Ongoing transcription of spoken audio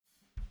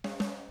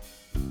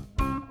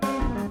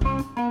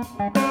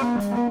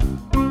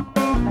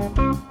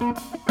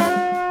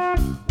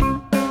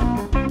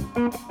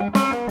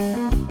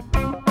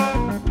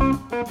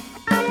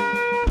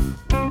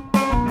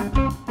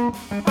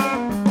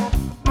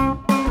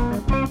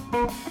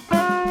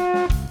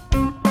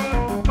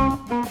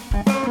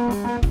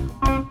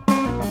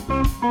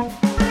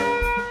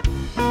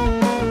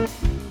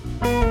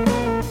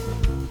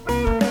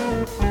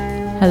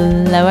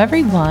Hello,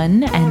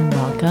 everyone, and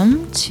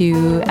welcome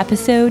to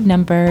episode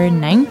number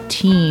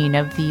 19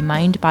 of the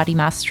Mind Body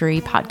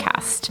Mastery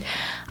podcast.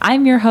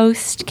 I'm your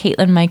host,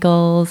 Caitlin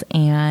Michaels,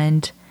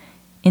 and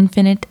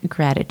infinite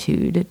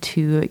gratitude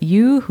to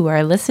you who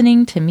are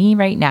listening to me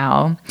right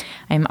now.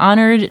 I'm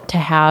honored to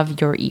have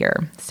your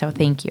ear, so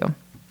thank you.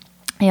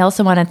 I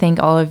also want to thank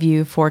all of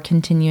you for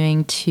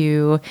continuing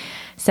to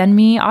send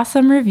me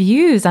awesome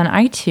reviews on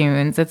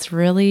iTunes. It's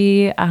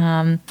really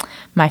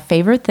my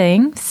favorite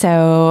thing.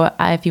 So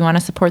if you want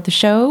to support the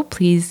show,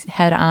 please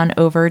head on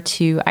over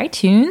to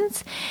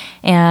iTunes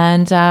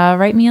and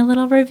write me a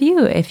little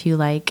review if you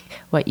like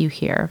what you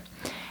hear.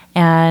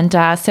 And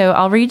so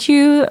I'll read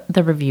you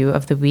the review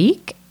of the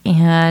week.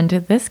 And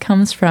this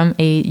comes from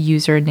a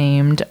user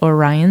named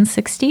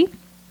Orion60.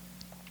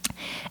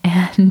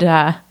 And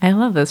I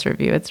love this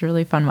review. It's a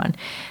really fun one.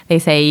 They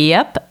say,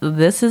 "Yep,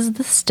 this is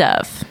the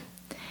stuff."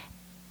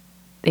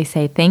 They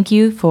say, "Thank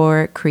you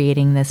for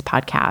creating this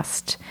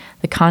podcast.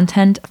 The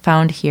content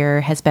found here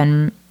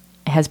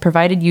has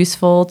provided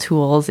useful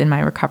tools in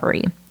my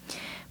recovery.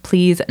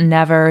 Please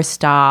never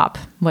stop.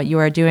 What you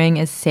are doing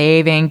is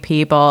saving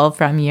people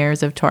from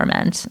years of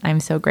torment. I'm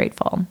so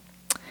grateful."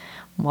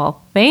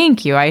 Well,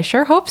 thank you. I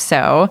sure hope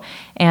so.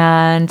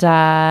 And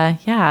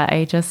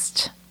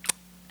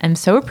I'm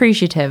so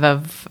appreciative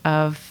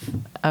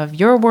of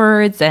your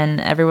words and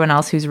everyone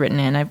else who's written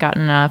in. I've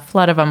gotten a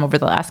flood of them over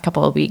the last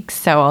couple of weeks,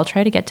 so I'll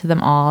try to get to them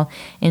all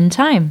in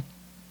time.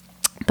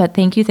 But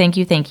thank you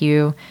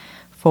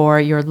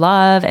for your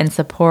love and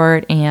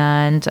support.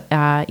 And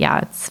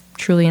it's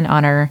truly an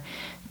honor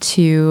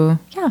to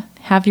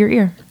have your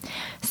ear.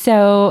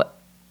 So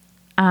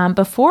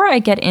before I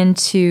get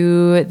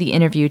into the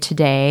interview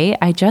today,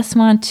 I just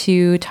want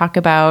to talk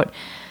about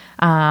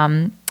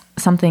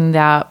something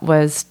that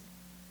was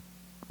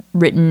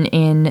written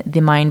in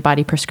the Mind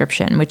Body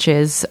Prescription, which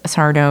is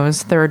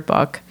Sarno's third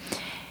book.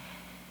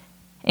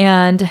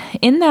 And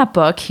in that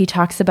book, he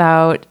talks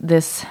about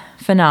this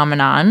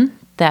phenomenon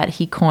that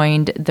he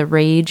coined the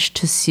rage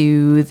to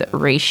soothe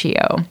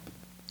ratio,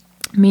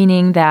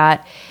 meaning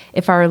that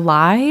if our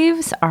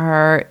lives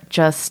are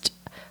just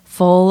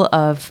full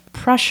of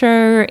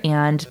pressure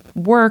and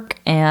work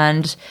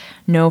and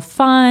no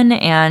fun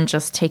and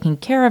just taking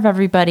care of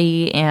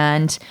everybody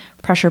and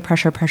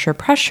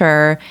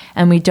pressure,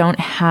 and we don't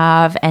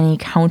have any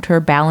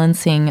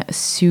counterbalancing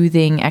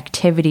soothing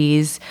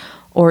activities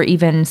or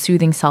even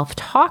soothing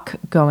self-talk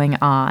going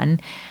on,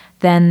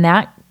 then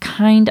that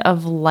kind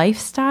of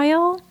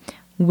lifestyle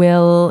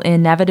will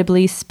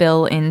inevitably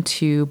spill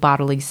into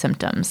bodily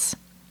symptoms.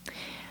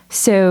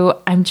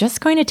 So I'm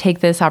just going to take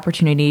this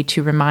opportunity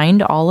to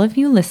remind all of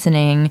you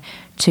listening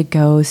to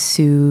go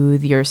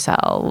soothe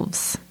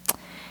yourselves.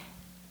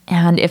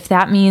 And if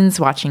that means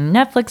watching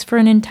Netflix for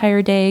an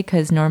entire day,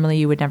 because normally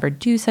you would never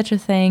do such a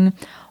thing,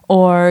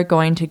 or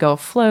going to go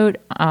float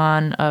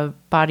on a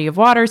body of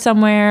water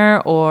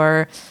somewhere,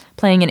 or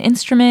playing an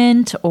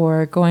instrument,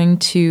 or going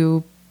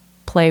to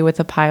play with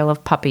a pile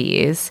of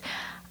puppies,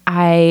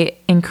 I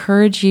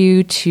encourage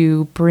you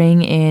to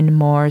bring in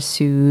more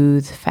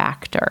soothe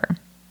factor.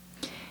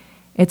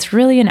 It's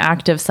really an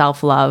act of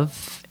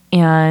self-love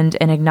and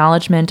an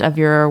acknowledgement of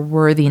your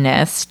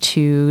worthiness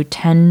to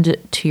tend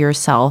to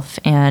yourself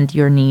and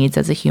your needs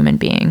as a human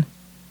being.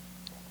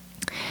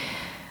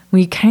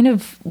 We kind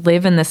of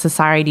live in this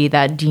society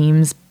that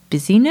deems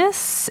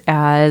busyness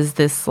as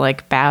this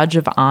badge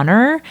of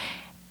honor,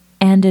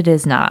 and it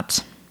is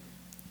not.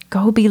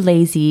 Go be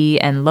lazy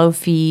and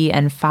loafy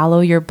and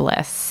follow your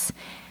bliss,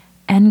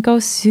 and go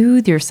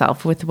soothe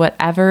yourself with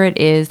whatever it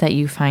is that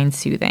you find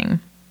soothing.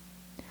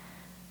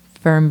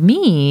 For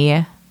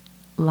me,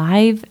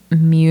 live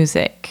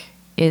music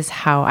is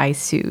how I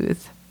soothe.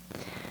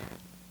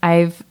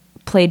 I've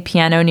played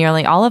piano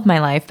nearly all of my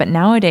life, but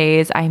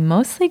nowadays I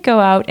mostly go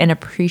out and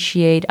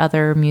appreciate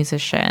other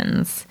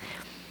musicians.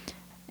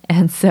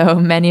 And so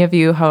many of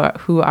you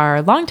who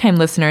are longtime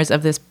listeners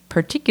of this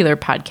particular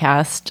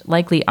podcast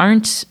likely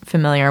aren't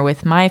familiar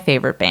with my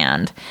favorite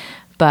band,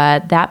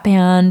 but that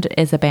band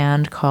is a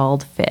band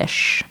called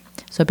Fish.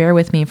 So bear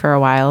with me for a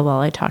while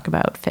I talk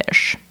about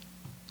Fish.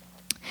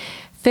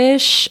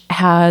 Fish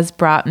has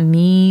brought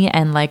me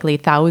and likely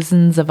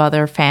thousands of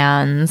other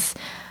fans,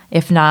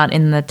 if not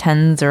in the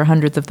tens or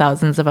hundreds of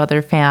thousands of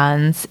other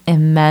fans,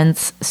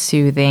 immense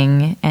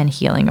soothing and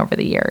healing over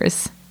the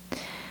years.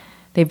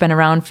 They've been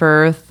around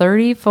for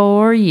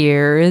 34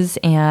 years,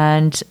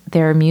 and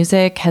their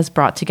music has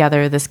brought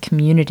together this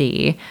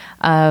community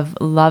of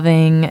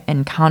loving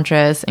and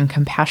conscious and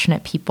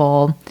compassionate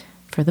people,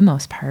 for the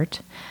most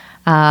part,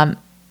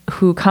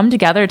 who come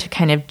together to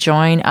kind of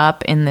join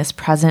up in this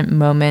present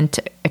moment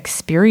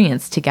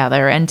experience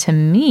together. And to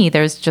me,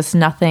 there's just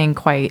nothing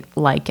quite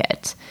like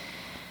it.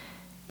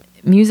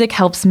 Music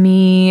helps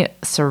me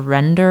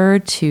surrender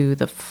to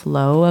the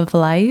flow of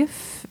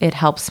life. It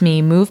helps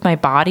me move my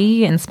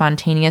body in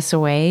spontaneous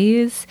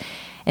ways.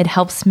 It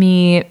helps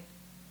me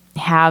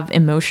have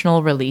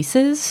emotional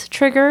releases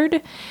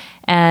triggered.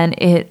 And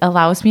it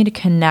allows me to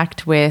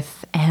connect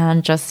with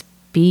and just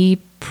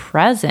be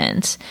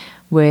present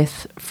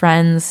with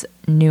friends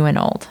new and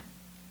old.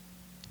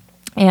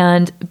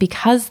 And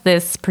because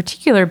this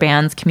particular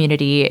band's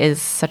community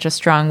is such a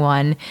strong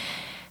one,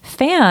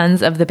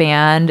 fans of the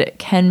band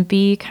can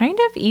be kind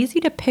of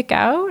easy to pick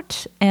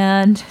out.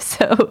 And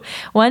so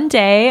one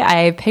day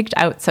I picked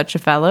out such a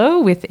fellow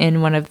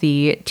within one of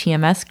the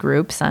TMS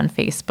groups on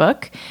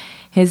Facebook.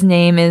 His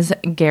name is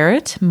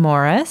Garrett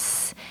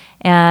Morris.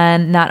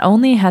 And not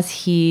only has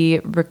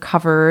he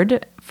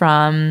recovered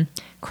from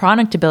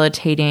chronic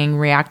debilitating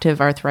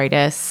reactive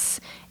arthritis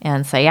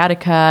and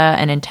sciatica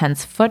and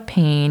intense foot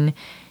pain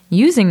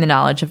using the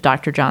knowledge of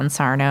Dr. John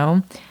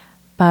Sarno,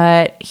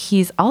 but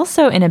he's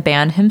also in a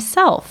band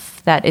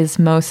himself that is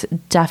most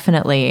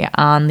definitely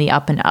on the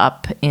up and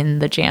up in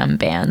the jam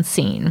band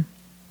scene.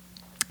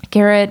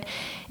 Garrett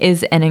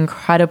is an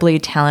incredibly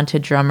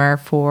talented drummer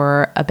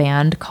for a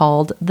band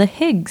called the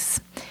Higgs.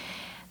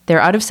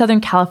 They're out of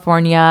Southern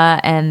California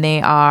and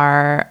they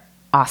are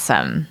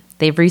awesome.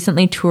 They've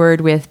recently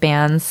toured with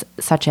bands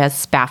such as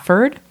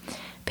Spafford,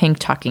 Pink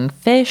Talking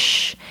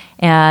Fish,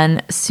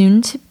 and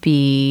soon to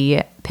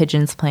be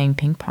Pigeons Playing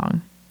Ping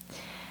Pong.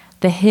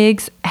 The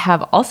Higgs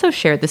have also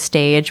shared the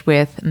stage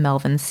with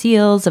Melvin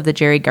Seals of the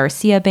Jerry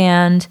Garcia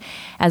Band,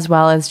 as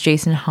well as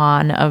Jason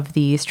Hahn of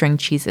the String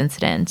Cheese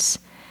Incident.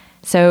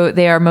 So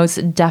they are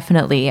most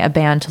definitely a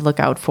band to look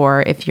out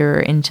for if you're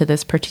into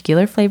this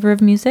particular flavor of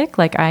music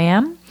like I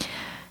am.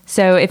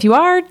 So if you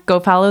are,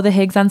 go follow the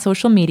Higgs on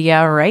social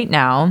media right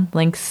now.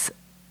 Links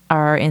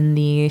are in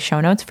the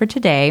show notes for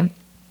today.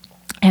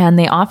 And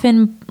they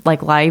often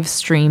live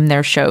stream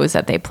their shows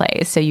that they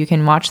play. So you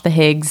can watch the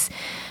Higgs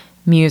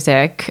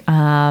music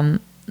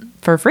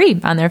for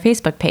free on their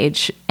Facebook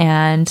page,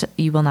 and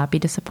you will not be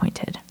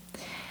disappointed.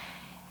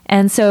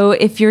 And so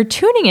if you're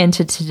tuning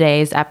into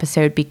today's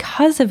episode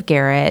because of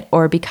Garrett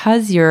or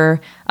because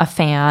you're a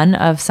fan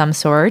of some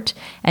sort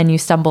and you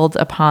stumbled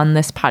upon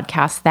this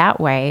podcast that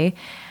way,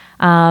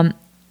 and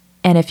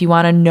if you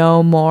want to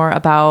know more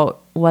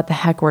about what the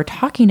heck we're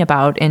talking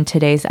about in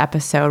today's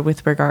episode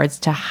with regards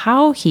to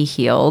how he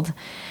healed,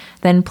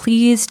 then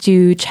please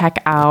do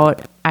check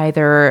out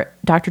either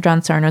Dr.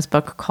 John Sarno's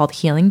book called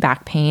Healing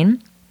Back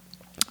Pain,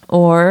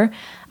 or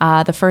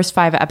the first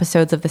 5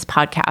 episodes of this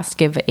podcast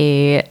give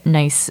a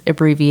nice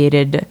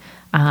abbreviated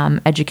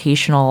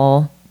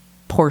educational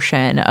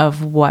portion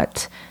of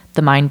what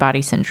the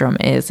mind-body syndrome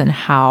is and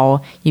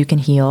how you can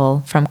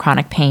heal from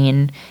chronic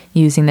pain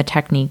using the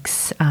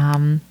techniques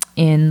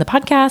in the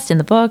podcast, in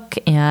the book,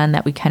 and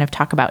that we kind of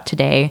talk about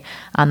today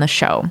on the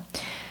show.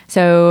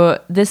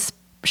 So this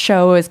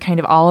show is kind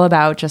of all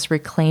about just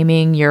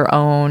reclaiming your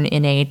own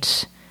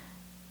innate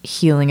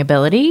healing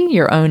ability,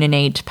 your own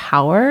innate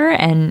power,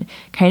 and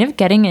kind of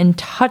getting in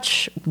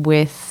touch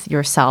with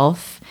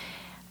yourself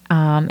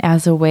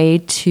as a way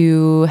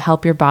to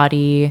help your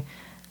body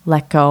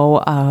let go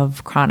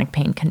of chronic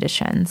pain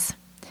conditions.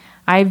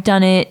 I've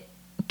done it,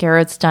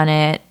 Garrett's done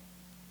it,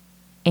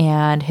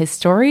 and his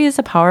story is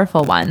a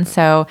powerful one.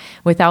 So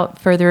without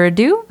further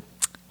ado,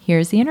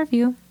 here's the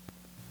interview.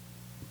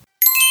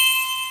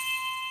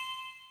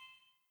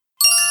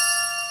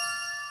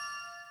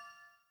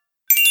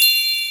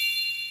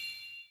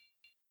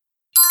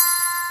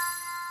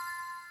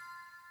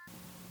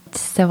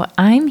 So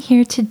I'm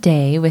here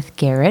today with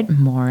Garrett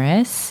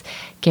Morris.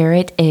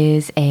 Garrett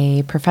is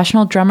a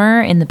professional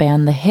drummer in the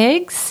band The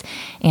Higgs,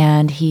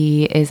 and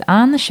he is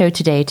on the show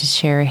today to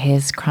share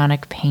his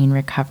chronic pain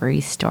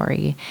recovery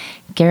story.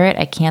 Garrett,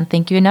 I can't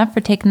thank you enough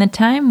for taking the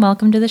time.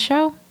 Welcome to the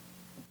show.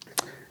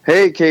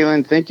 Hey,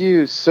 Kaylin. Thank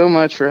you so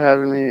much for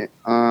having me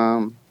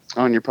on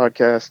your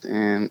podcast.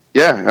 And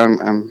yeah,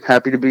 I'm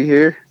happy to be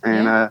here.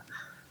 And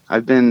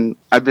I've been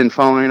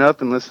following up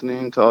and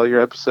listening to all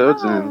your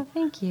episodes. And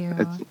thank you.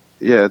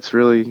 It's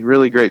really,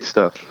 really great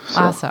stuff.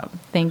 So. Awesome.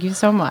 Thank you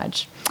so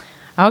much.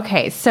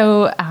 Okay,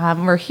 so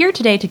we're here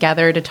today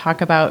together to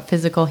talk about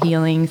physical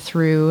healing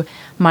through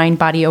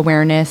mind-body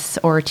awareness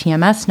or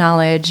TMS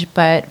knowledge.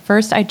 But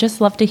first, I'd just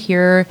love to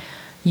hear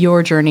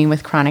your journey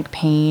with chronic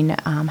pain.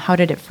 How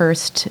did it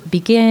first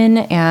begin,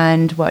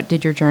 and what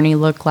did your journey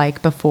look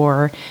like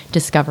before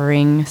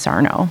discovering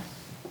Sarno?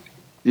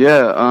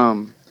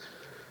 Yeah,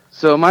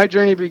 so my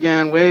journey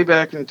began way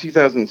back in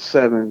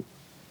 2007.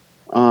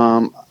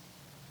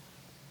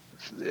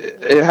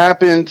 It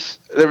happened,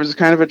 there was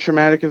kind of a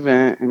traumatic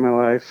event in my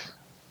life.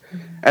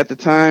 At the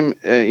time,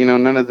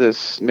 none of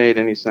this made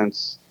any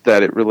sense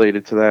that it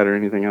related to that or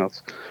anything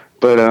else.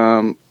 But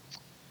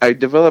I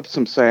developed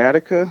some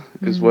sciatica,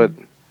 is what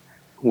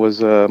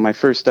was my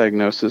first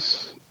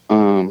diagnosis.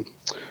 And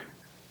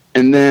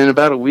then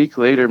about a week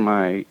later,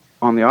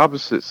 on the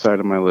opposite side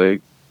of my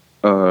leg,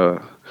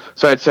 So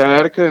I had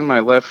sciatica in my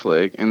left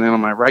leg, and then on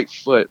my right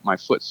foot, my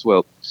foot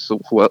swelled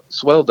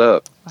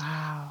up.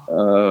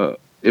 Wow.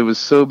 It was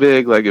so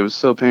big, like it was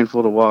so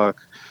painful to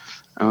walk.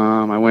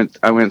 I went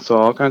and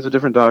saw all kinds of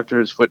different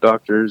doctors, foot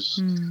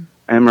doctors,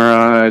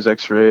 MRIs,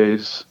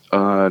 X-rays.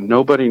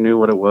 Nobody knew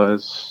what it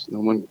was. No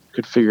one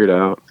could figure it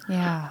out.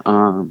 Yeah.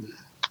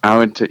 I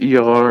went to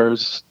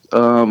ERs,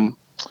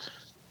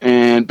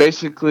 and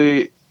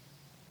basically,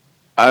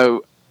 I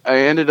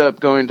ended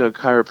up going to a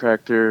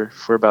chiropractor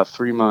for about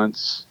 3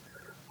 months,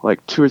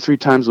 like 2 or 3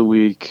 times a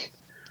week,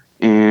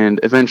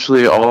 and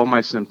eventually all my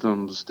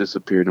symptoms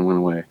disappeared and went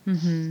away.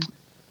 Mm-hmm.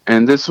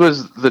 And this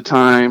was the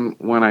time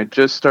when I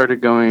just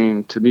started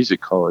going to music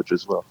college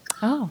as well.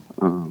 Oh.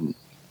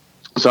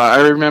 So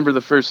I remember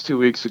the first 2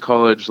 weeks of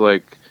college,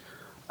 like,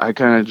 I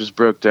kind of just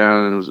broke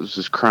down and was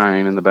just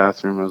crying in the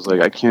bathroom. I was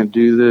like, I can't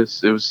do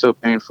this. It was so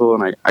painful,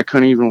 and I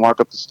couldn't even walk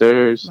up the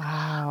stairs.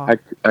 Wow.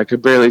 I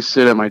could barely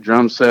sit at my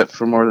drum set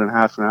for more than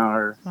half an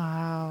hour.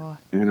 Wow.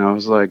 And I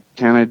was like,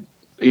 I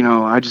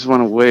just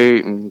want to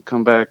wait and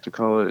come back to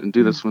college and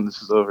do this when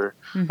this is over.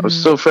 I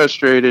was so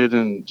frustrated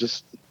and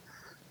just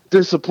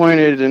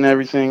disappointed and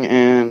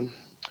everything.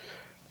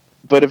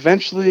 But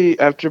eventually,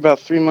 after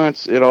about 3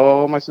 months,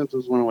 all my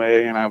symptoms went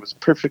away, and I was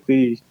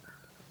perfectly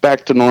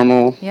back to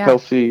normal,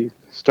 healthy,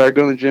 started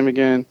going to the gym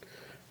again,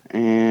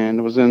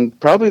 and was in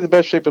probably the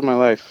best shape of my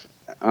life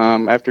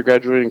after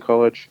graduating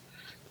college.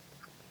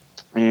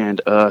 And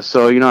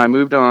so, I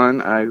moved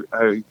on.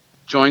 I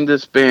joined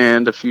this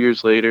band a few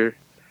years later.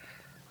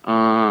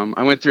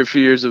 I went through a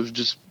few years of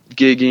just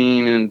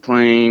gigging and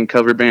playing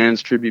cover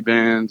bands, tribute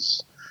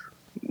bands,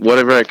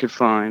 whatever I could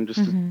find,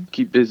 just to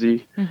keep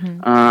busy.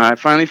 I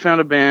finally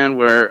found a band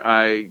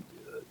where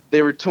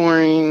they were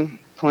touring,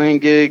 playing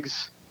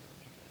gigs.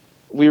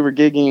 We were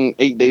gigging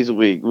 8 days a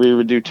week. We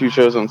would do 2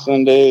 shows on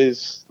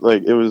Sundays.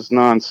 Like, it was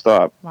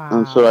nonstop. Wow.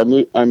 And so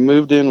I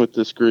moved in with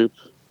this group.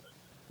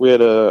 We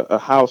had a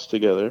house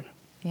together.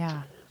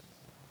 Yeah.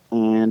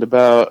 And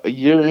about a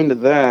year into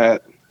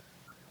that,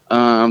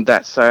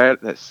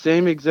 that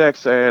same exact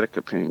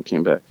sciatica pain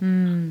came back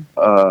on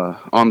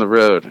the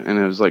road, and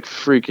it was like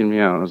freaking me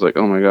out. I was like,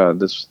 oh my God,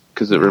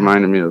 because it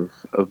reminded me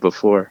of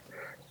before.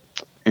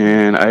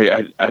 And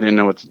I didn't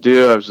know what to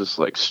do. I was just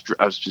like,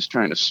 I was just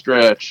trying to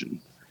stretch and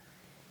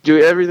do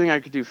everything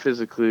I could do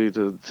physically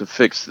to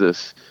fix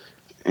this.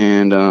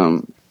 And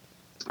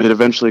it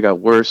eventually got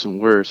worse and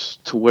worse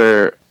to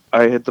where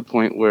I hit the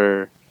point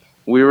where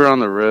we were on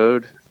the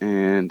road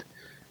and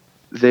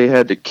they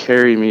had to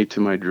carry me to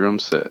my drum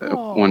set at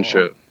one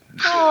show.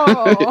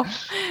 Oh,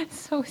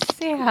 so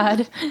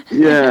sad.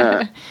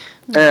 Yeah.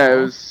 Yeah,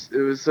 it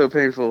was so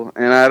painful,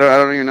 and I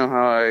don't even know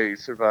how I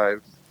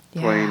survived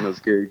playing those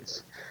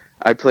gigs.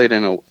 I played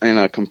in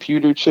a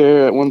computer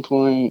chair at one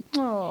point.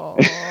 Oh.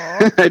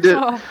 I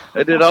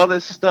did all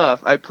this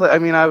stuff. I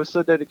was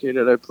so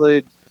dedicated. I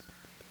played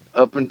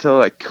up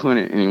until I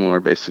couldn't anymore,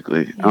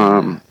 basically.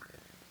 Yeah.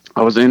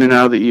 I was in and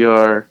out of the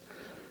ER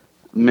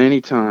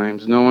many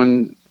times. No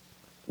one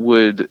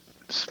would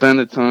spend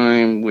the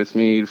time with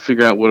me to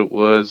figure out what it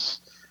was.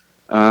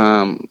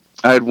 I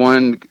had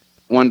one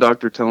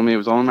doctor telling me it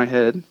was all in my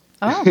head.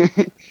 Oh,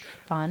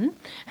 fun.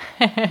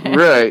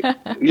 Right.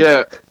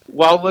 Yeah.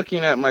 While looking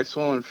at my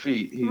swollen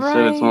feet, he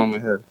said it's all in my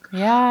head.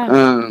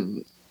 Yeah.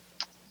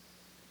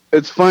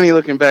 It's funny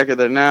looking back at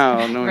that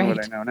now, knowing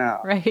what I know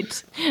now.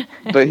 Right.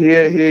 But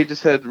he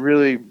just had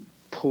really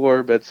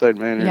poor bedside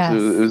manners. Yes.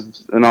 It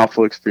was an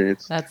awful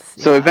experience.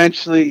 So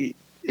eventually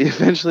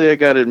I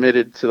got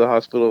admitted to the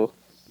hospital.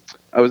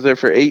 I was there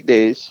for 8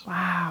 days.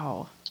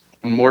 Wow.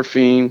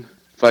 Morphine,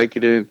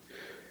 Vicodin,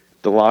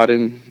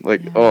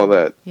 Dilaudid, all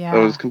that. Yeah. I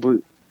was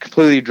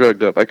completely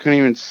drugged up. I couldn't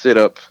even sit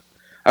up.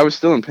 I was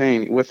still in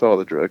pain with all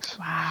the drugs.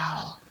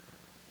 Wow.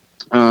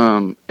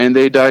 And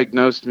they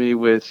diagnosed me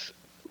with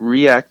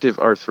reactive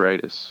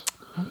arthritis.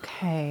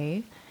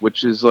 Okay.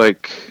 Which is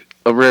like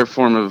a rare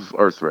form of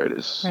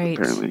arthritis,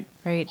 apparently.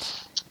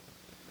 Right.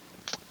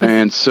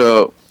 And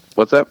so,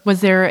 what's that?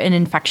 Was there an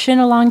infection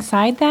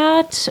alongside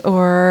that,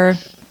 or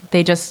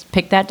they just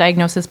picked that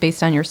diagnosis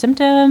based on your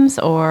symptoms,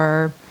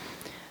 or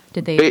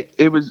did they?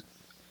 It was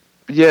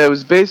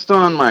based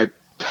on my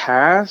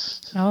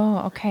past.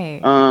 Oh,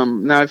 okay.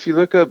 Now, if you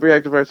look up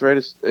reactive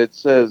arthritis, it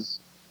says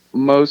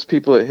most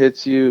people it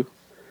hits you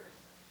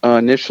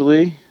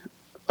initially,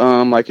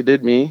 like it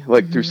did me,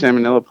 like through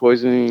salmonella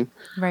poisoning,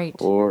 right,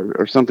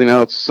 or something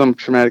else, some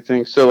traumatic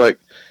thing. So like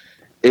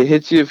it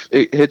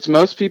hits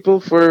most people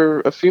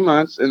for a few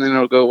months and then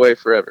it'll go away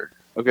forever.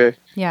 Okay.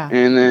 Yeah.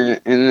 And then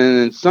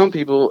in some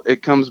people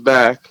it comes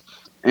back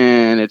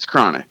and it's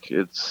chronic.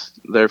 It's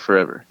there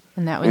forever.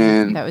 And that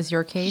was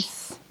your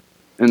case.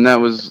 And that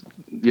was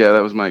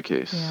my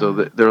case. Yeah. So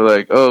they're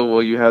like, oh,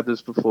 well, you had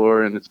this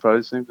before, and it's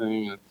probably the same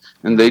thing.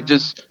 And they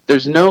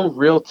there's no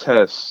real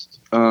test.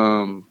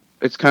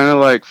 It's kind of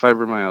like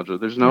fibromyalgia.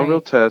 There's no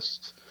real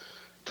test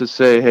to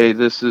say, hey,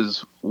 this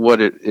is what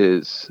it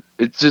is.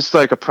 It's just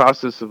like a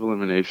process of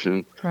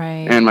elimination.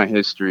 Right. And my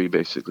history,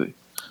 basically.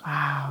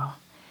 Wow.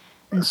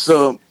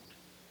 So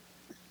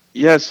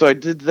yeah, so I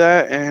did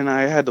that, and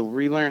I had to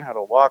relearn how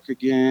to walk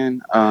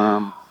again.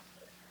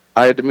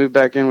 I had to move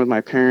back in with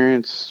my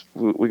parents.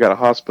 We got a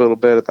hospital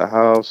bed at the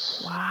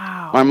house.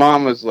 My Wow.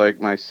 mom was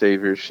like my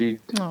savior.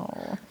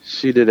 Oh,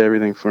 She did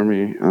everything for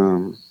me.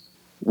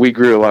 We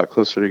grew a lot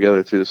closer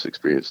together through this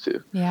experience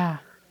too. yeah.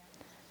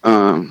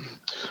 Um,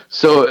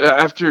 so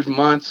after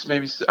months,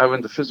 maybe I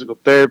went to physical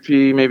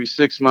therapy, maybe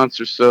 6 months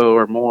or so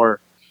or more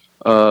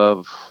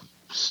of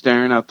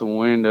staring out the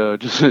window,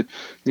 just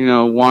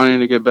wanting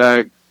to get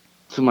back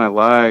to my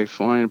life,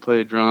 wanting to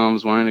play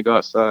drums, wanting to go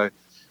outside.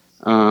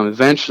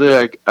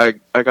 Eventually,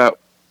 I got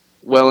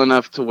well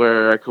enough to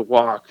where I could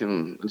walk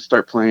and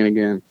start playing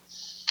again.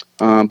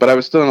 But I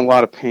was still in a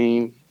lot of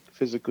pain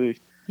physically.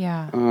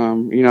 Yeah.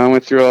 I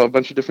went through a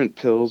bunch of different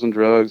pills and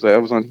drugs. I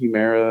was on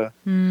Humira.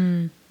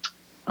 Mm.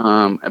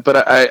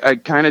 But I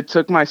kind of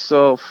took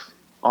myself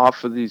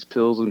off of these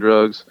pills and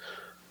drugs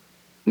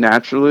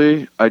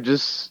naturally. I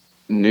just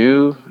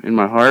knew in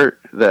my heart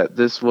that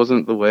this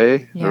wasn't the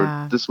way, or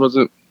Yeah. this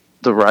wasn't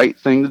the right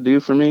thing to do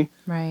for me.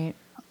 Right.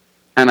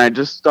 And I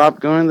just stopped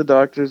going to the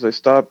doctors. I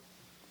stopped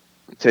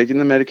taking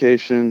the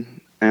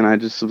medication, and I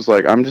just was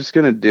like, I'm just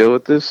going to deal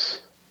with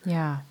this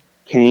Yeah.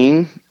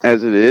 pain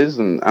as it is,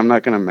 and I'm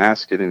not going to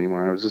mask it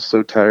anymore. I was just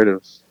so tired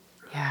of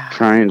Yeah.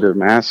 trying to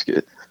mask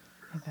it.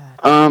 I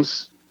bet.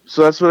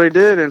 So that's what I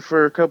did, and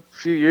for a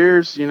few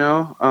years,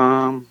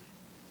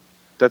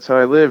 that's how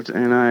I lived,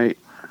 and I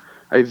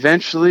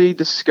eventually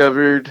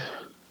discovered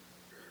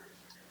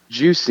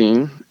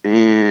juicing,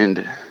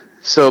 and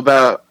so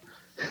about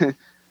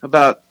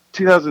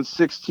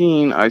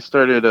 2016, I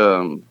started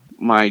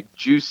my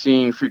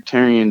juicing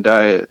fruitarian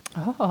diet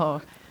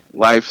Oh,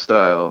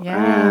 lifestyle,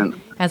 yeah.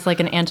 and As like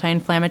an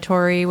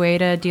anti-inflammatory way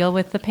to deal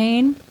with the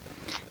pain.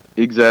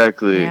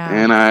 exactly, Yeah.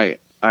 and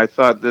I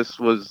thought this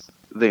was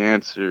the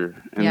answer,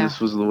 and Yeah. this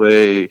was the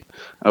way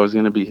I was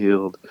going to be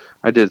healed.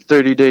 I did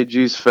 30-day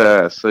juice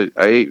fast. I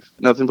ate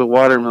nothing but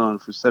watermelon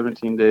for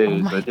 17 Oh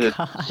days. my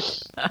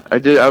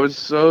God. I was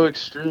so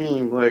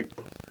extreme. Like,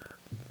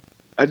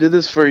 I did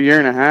this for a year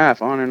and a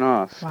half, on and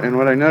off. And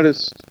what I Wow.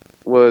 noticed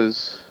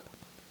was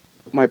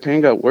my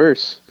pain got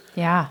worse.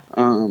 Yeah.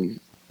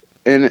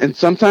 And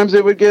sometimes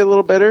it would get a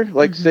little better.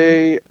 Like, Mm-hmm.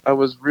 say I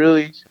was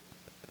really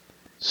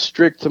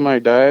strict to my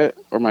diet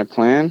or my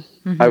plan,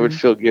 I would Mm-hmm.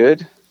 feel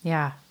good.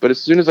 Yeah. But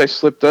as soon as I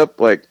slipped up,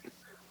 like,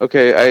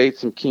 okay, I ate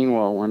some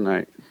quinoa one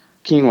night.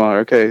 Quinoa,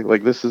 okay,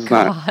 like, this is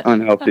not God.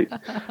 unhealthy.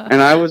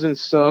 And I was in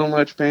so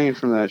much pain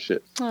from that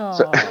shit.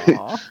 So,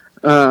 Oh.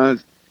 I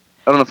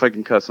don't know if I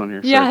can cuss on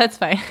here. Yeah, Sorry. that's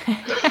fine.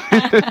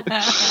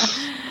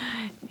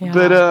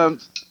 But Yeah.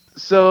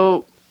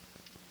 so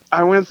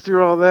I went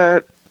through all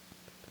that,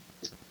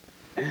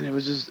 and it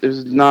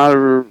was not a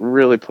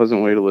really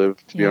pleasant way to live,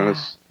 to be Yeah.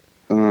 honest.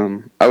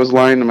 I was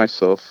lying to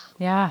myself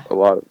Yeah. a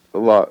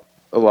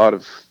lot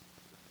of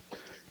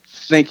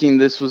thinking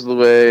this was the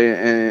way,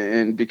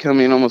 and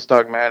becoming almost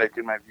dogmatic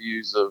in my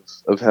views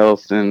of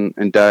health and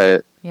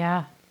diet.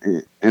 Yeah.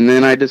 And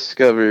then I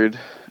discovered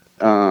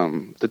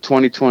the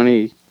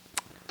 2020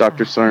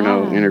 Dr.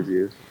 Sarno Ah.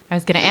 interview. I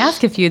was going to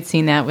ask if you had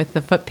seen that with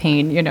the foot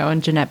pain,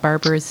 and Jeanette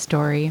Barber's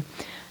story.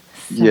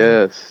 So,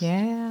 Yes.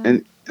 yeah.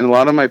 And a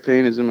lot of my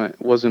pain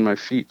was in my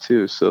feet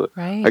too, so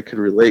Right. I could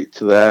relate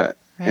to that.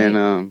 Right.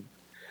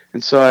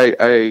 And so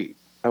I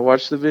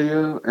watched the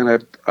video, and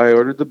I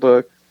ordered the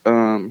book,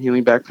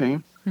 Healing Back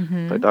Pain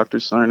Mm-hmm. by Dr.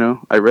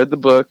 Sarno. I read the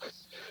book,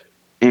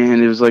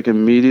 and it was like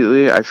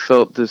immediately I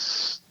felt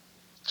this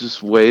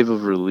just wave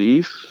of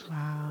relief,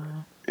 Wow.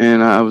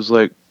 and I was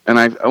like, and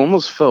I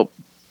almost felt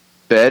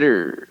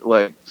better.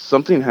 Like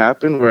something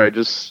happened where I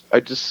just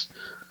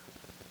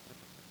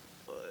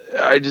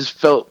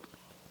felt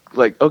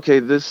like, okay,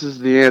 this is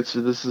the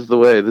answer. This is the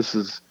way. This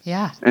is.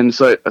 Yeah. And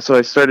so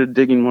I started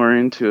digging more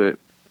into it,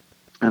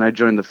 and I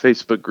joined the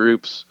Facebook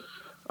groups.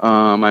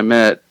 I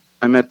met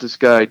this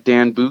guy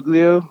Dan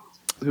Buglio,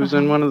 who's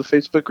in one of the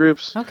Facebook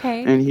groups,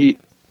 Okay. and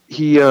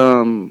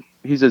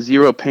he's a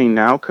Zero Pain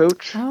Now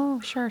coach, Oh,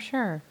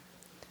 sure.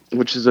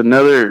 which is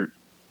another.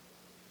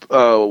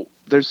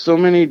 There's so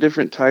many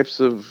different types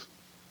of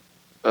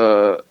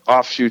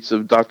offshoots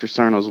of Dr.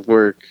 Sarno's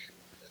work.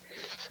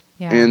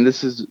 Yeah. And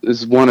this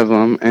is one of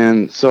them.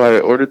 And so I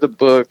ordered the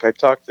book. I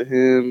talked to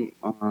him.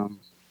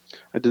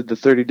 I did the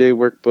 30-day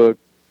workbook,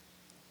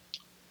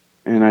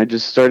 and I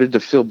just started to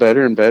feel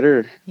better and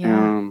better.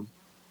 Yeah.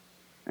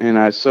 And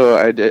I've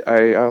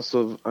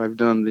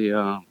done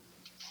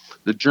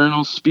the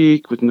journal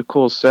speak with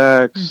Nicole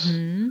Sachs.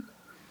 Mm-hmm.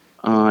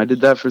 I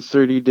did that for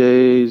 30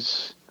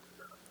 days,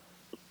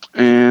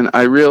 and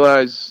I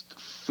realized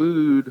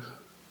food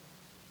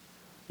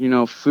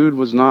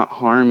was not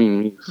harming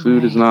me.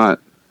 Food is Right.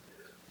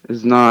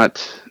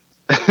 not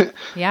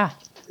Yeah.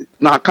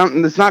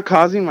 it's not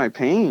causing my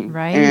pain.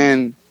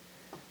 Right.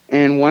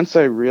 And once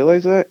I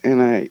realized that,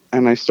 and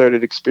I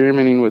started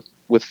experimenting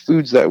with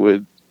foods that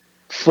would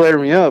flare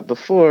me up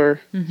before,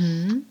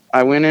 Mm-hmm.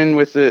 I went in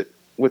with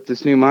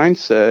this new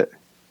mindset,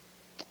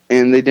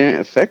 and they didn't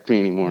affect me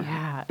anymore.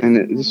 Yeah.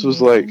 And this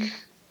was like,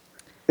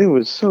 it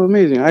was so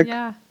amazing.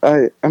 Yeah.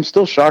 I'm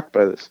still shocked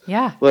by this.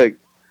 Yeah. Like,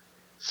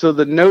 So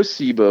the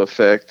nocebo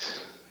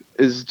effect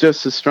is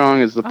just as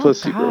strong as the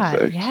placebo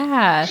effect.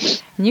 Yeah.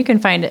 And you can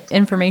find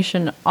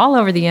information all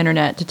over the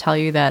internet to tell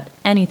you that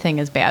anything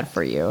is bad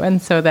for you.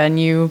 And so then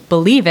you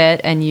believe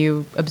it and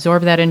you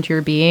absorb that into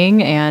your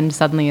being, and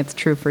suddenly it's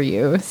true for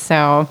you.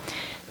 So,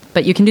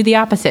 but you can do the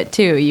opposite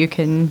too. You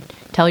can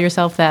tell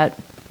yourself that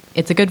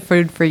it's a good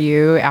food for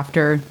you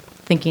after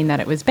thinking that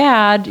it was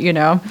bad,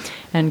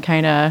 and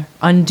kind of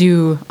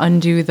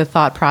undo the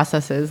thought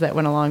processes that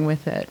went along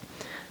with it.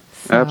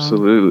 So,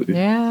 Absolutely.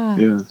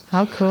 Yeah.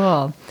 How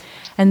cool.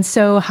 And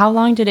so how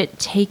long did it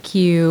take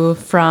you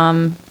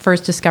from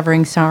first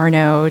discovering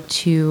Sarno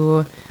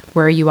to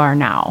where you are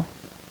now?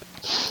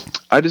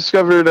 I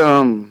discovered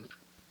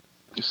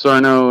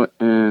Sarno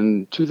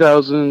in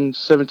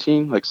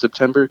 2017, like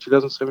September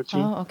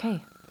 2017. Oh,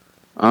 okay.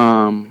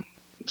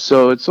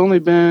 So it's only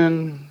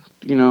been,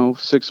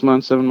 6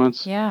 months, 7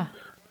 months. Yeah.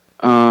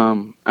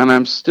 And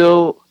I'm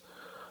still,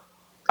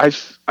 I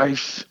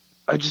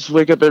just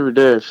wake up every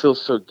day. I feel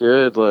so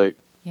good. Like,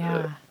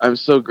 yeah, I'm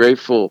so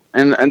grateful.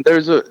 And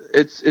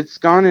it's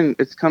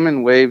come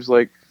in waves,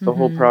 like the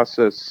whole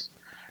process.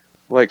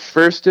 Like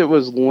first it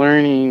was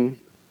learning,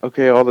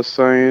 okay, all the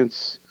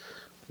science,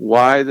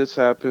 why this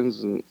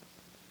happens and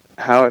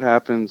how it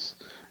happens.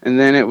 And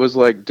then it was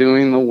like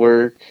doing the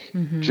work,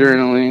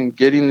 journaling,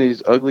 getting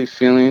these ugly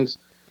feelings,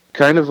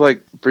 kind of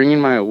like bringing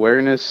my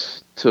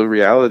awareness to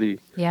reality.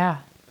 Yeah.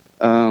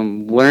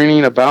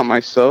 Learning about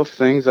myself,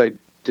 things I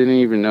didn't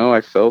even know I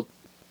felt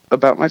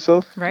about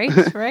myself. Right,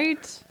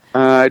 right.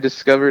 I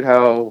discovered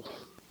how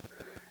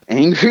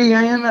angry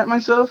I am at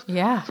myself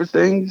for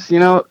things.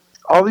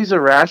 All these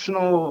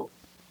irrational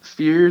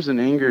fears and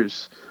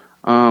angers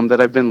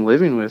that I've been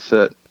living with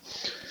that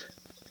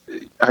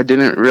I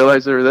didn't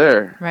realize they were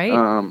there. Right.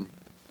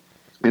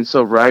 And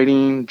so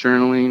writing,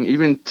 journaling,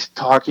 even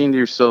talking to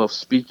yourself,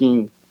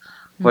 speaking,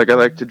 like I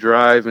like to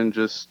drive and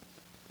just,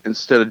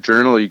 instead of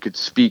journal, you could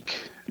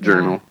speak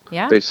journal,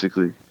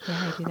 basically.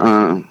 Yeah, I do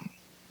that.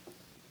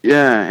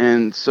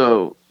 And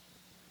so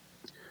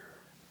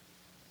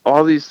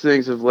all these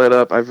things have led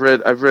up. I've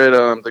read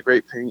The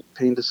Great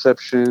Pain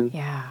Deception.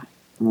 Yeah.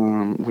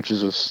 Which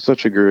is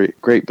such a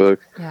great book.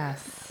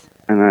 Yes.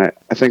 And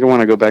I think I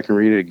want to go back and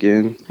read it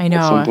again. I know.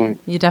 At some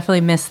point. You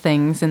definitely miss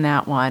things in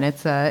that one.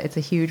 It's a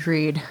huge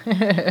read.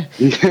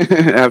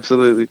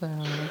 Absolutely.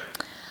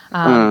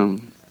 So,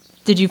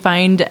 did you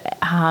find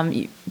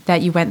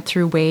that you went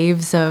through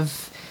waves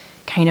of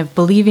kind of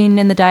believing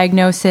in the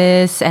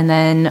diagnosis, and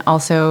then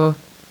also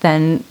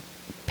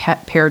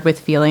paired with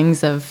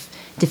feelings of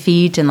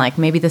defeat and like,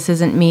 maybe this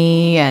isn't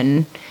me,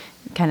 and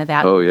kind of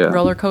that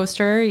roller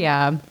coaster?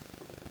 Yeah.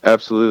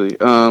 Absolutely.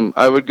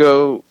 I would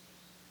go,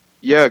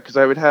 because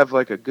I would have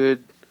like a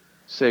good,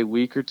 say,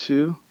 week or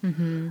two,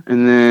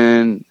 and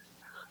then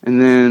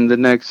the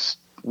next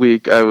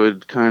week I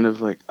would kind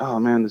of like, oh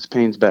man, this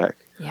pain's back.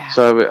 Yeah.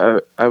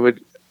 So I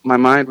would, my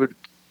mind would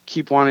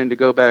keep wanting to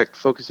go back,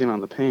 focusing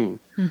on the pain.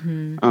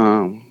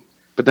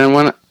 But then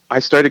when I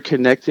started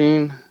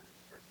connecting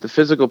the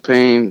physical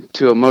pain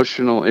to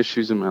emotional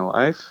issues in my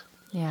life,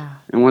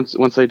 and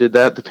once I did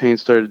that, the pain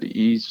started to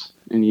ease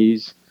and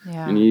ease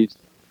and ease.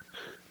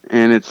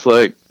 And it's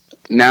like,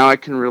 now I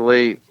can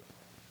relate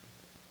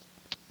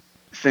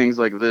things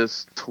like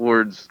this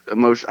towards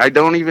emotion. I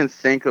don't even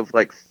think of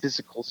like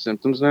physical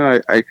symptoms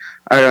now. I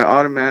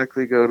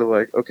automatically go to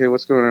like, okay,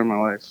 what's going on in my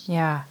life?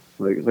 Yeah.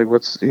 Like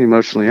what's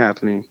emotionally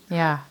happening?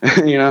 Yeah.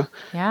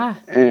 Yeah.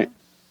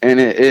 And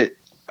it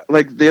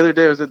like the other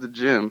day I was at the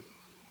gym,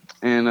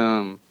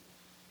 and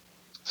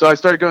so I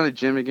started going to the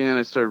gym again.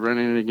 I started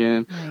running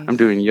again. Nice. I'm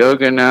doing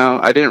yoga now.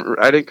 I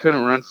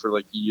couldn't run for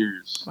like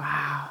years.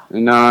 Wow.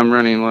 And now I'm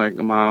running like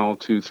a mile,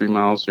 2-3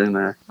 miles here and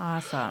there.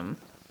 Awesome.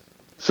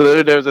 So the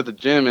other day I was at the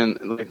gym,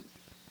 and like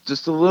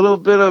just a little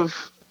bit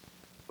of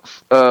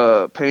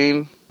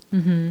pain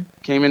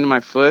came into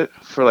my foot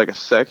for like a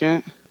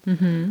second.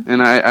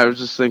 And I was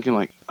just thinking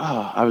like,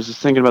 I was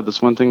just thinking about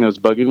this one thing that was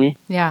bugging me.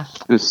 Yeah.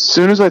 And as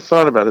soon as I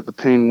thought about it, the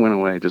pain went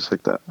away just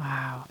like that.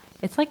 Wow.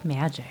 It's like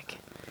magic.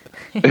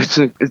 It's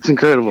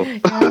incredible.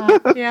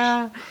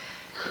 Yeah.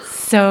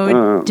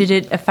 So did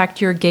it affect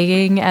your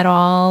gigging at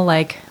all?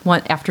 Like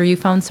after you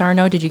found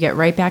Sarno, did you get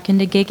right back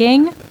into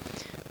gigging?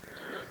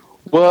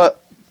 Well,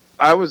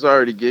 I was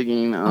already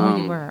gigging.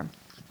 You were.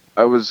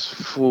 I was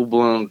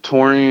full-blown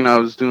touring.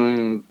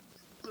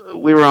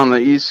 We were on the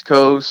East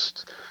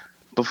Coast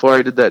before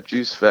I did that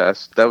juice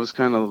fast. That was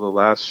kind of the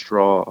last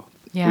straw.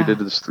 Yeah. We did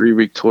this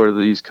 3-week tour of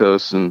the East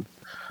Coast, and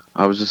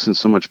I was just in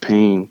so much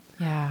pain.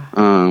 Yeah.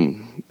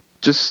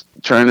 Just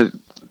trying to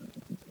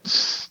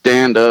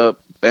stand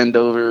up, bend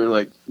over,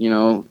 like,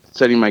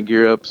 setting my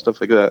gear up,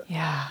 stuff like that.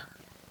 Yeah.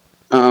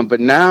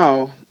 But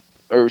now,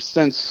 or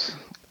since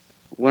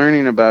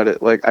learning about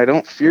it, like, I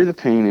don't fear the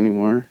pain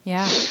anymore.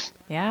 Yeah.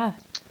 Yeah.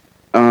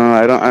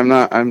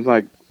 I'm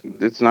like,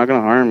 it's not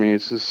going to harm me.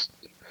 It's just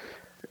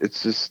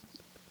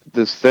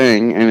this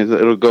thing, and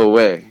it'll go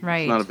away.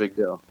 Right. It's not a big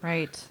deal.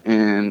 Right.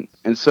 And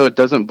so it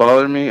doesn't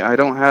bother me. I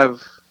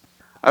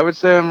would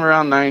say I'm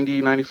around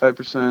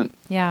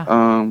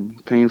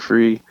 90-95% pain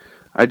free.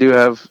 I do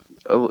have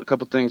a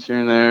couple things here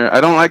and there.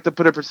 I don't like to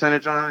put a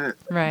percentage on it,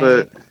 Right.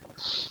 but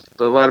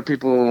a lot of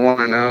people want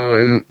to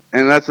know,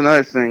 and that's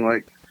another thing.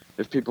 Like,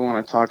 if people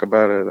want to talk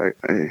about it,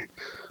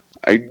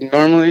 I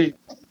normally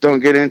don't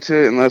get into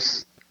it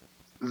unless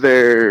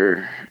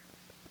they're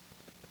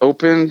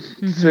open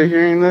to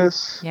hearing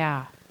this.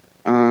 Yeah.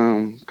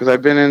 Because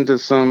I've been into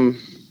some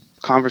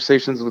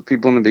conversations with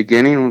people in the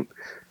beginning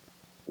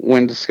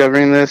when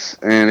discovering this,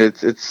 and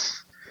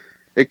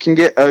it can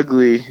get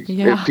ugly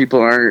if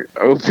people aren't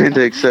open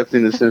to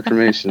accepting this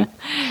information.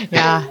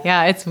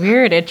 Yeah, it's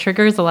weird. It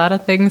triggers a lot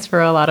of things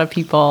for a lot of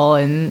people,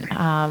 and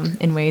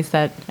in ways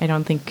that I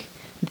don't think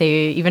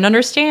they even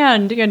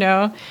understand.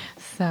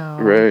 So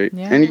right,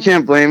 yeah. and you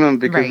can't blame them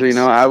because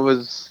I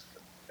was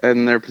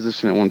in their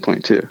position at one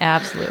point too.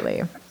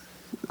 Absolutely.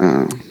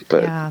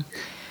 But yeah.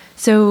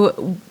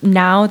 So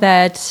now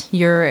that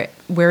you're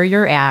where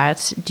you're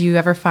at, do you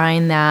ever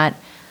find that,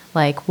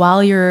 like,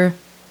 while you're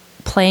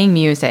playing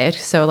music,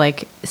 so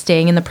like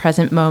staying in the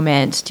present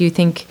moment, do you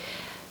think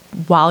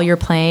while you're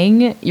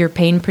playing, your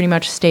pain pretty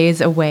much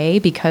stays away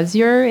because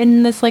you're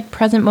in this like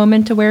present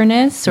moment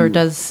awareness, or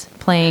does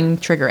playing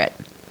trigger it?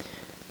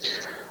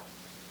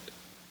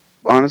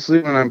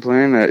 Honestly, when I'm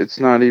playing that, it's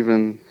not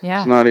even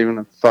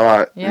a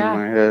thought in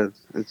my head.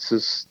 It's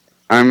just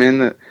I'm in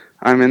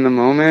the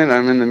moment.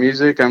 I'm in the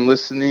music. I'm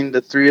listening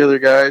to 3 other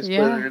guys play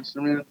their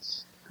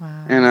instruments,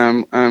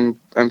 and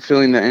I'm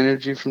feeling the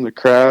energy from the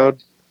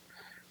crowd.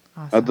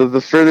 Awesome.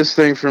 The furthest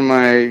thing from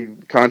my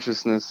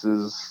consciousness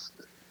is,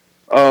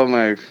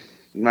 my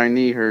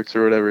knee hurts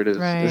or whatever it is.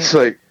 Right. It's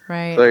like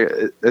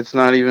it's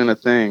not even a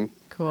thing.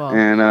 Cool.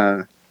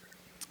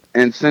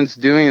 And since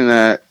doing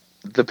that,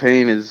 the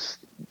pain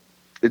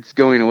it's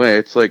going away.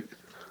 It's like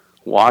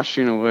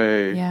washing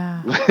away.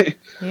 Yeah.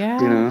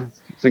 Yeah.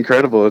 It's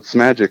incredible. It's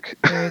magic.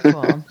 Very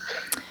cool.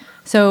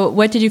 So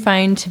what did you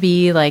find to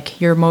be like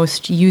your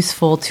most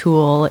useful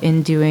tool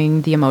in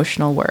doing the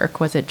emotional work?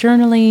 Was it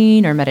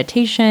journaling or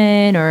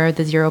meditation or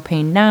the Zero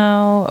Pain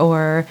Now,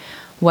 or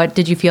what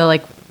did you feel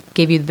like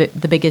gave you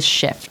the biggest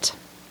shift?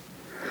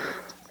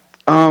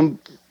 Well,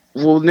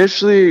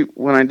 initially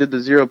when I did the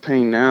Zero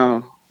Pain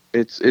Now,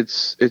 it's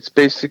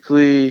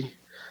basically,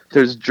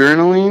 there's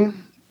journaling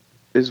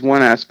is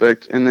one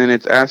aspect, and then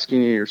it's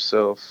asking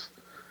yourself,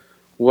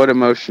 what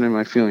emotion am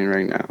I feeling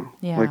right now?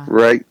 Yeah. Like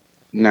right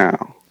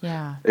now.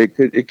 Yeah.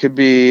 It could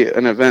be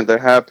an event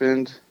that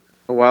happened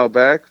a while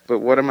back, but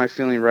what am I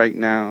feeling right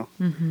now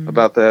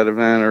about that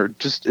event? Or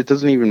just, it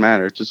doesn't even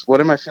matter. Just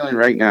what am I feeling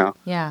right now?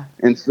 Yeah.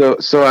 And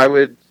so I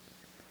would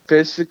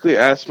basically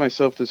ask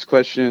myself this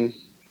question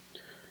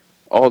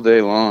all day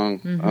long.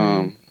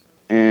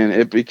 And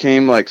it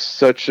became like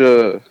such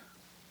a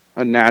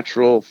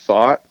natural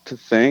thought to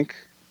think.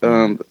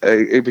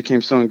 It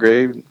became so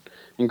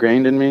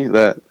ingrained in me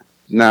that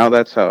now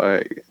that's how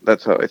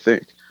I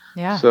think.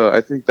 Yeah. So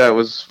I think that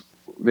was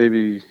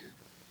maybe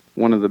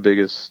one of the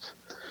biggest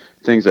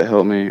things that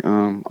helped me.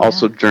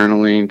 Also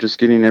journaling, just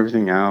getting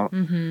everything out.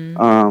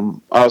 I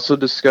also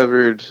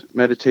discovered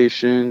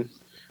meditation.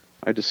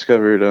 I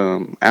discovered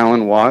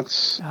Alan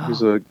Watts,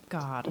 who's a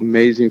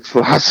amazing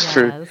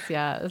philosopher.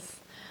 Yes.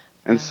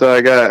 And so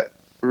I got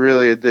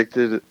really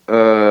addicted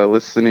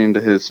listening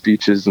to his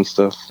speeches and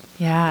stuff.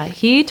 Yeah,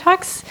 he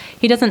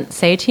doesn't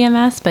say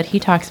TMS, but he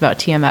talks about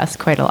TMS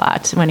quite a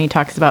lot when he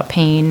talks about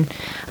pain.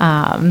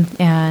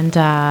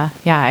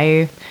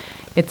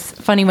 It's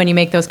funny when you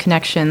make those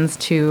connections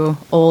to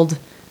old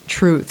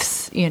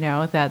truths,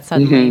 that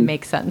suddenly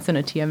make sense in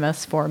a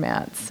TMS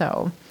format.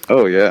 So.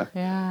 Oh yeah.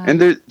 Yeah. And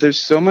there's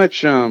so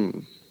much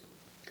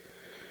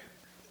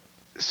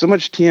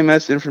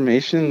TMS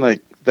information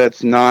like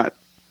that's not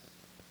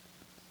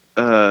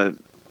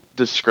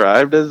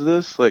described as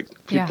this.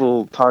 Like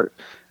people talk,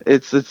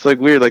 it's like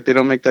weird, like they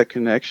don't make that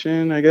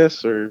connection, I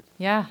guess, or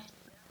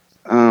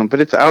but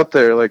it's out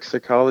there, like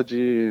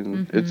psychology,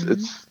 and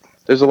it's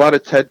there's a lot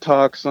of TED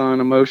Talks on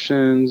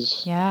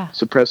emotions,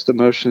 suppressed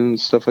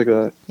emotions, stuff like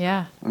that.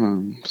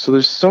 So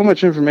there's so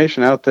much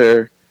information out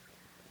there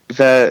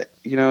that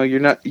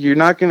you're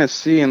not gonna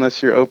see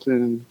unless you're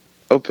open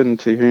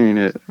to hearing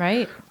it.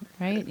 Right.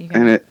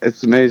 And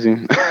it's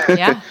amazing.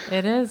 Yeah,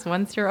 it is.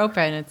 Once you're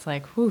open, it's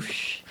like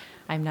whoosh.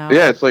 I'm now.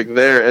 Yeah, it's like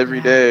there every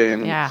day,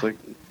 and it's like,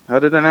 how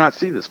did I not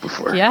see this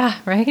before? Yeah,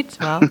 right.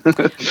 Well,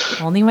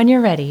 only when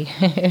you're ready.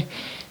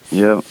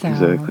 Yeah,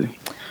 exactly.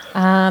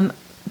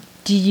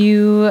 Do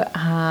you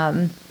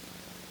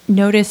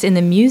notice in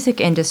the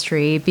music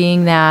industry,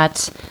 being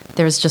that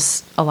there's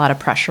just a lot of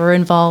pressure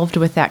involved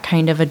with that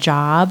kind of a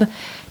job,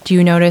 do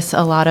you notice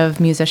a lot of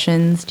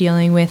musicians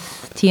dealing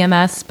with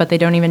TMS, but they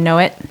don't even know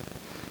it?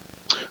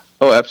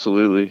 Oh,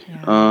 absolutely.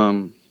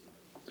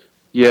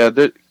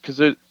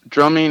 Because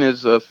drumming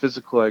is a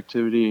physical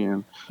activity,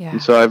 and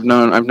so I've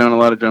known a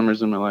lot of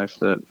drummers in my life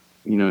that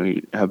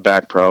have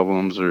back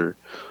problems or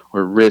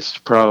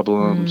wrist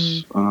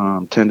problems,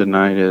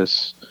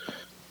 tendonitis,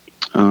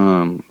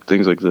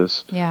 things like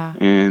this. Yeah.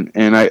 And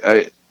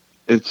I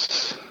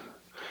it's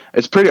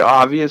pretty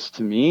obvious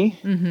to me.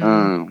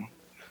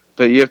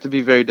 But you have to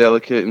be very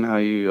delicate in how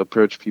you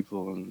approach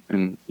people,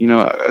 and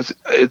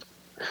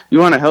you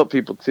want to help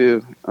people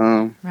too.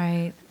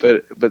 Right.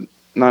 But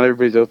not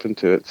everybody's open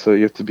to it, so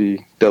you have to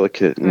be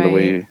delicate in the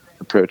way you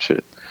approach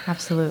it.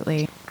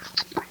 Absolutely.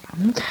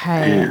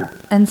 Okay. Yeah.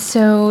 And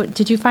so,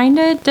 did you find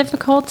it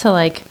difficult to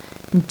like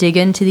dig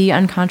into the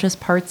unconscious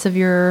parts of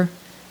your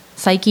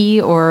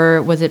psyche,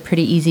 or was it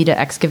pretty easy to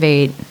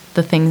excavate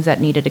the things that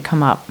needed to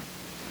come up?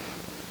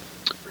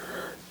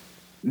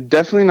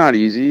 Definitely not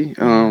easy.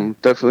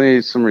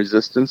 Definitely some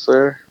resistance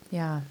there.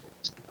 Yeah.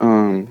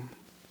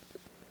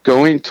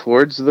 Going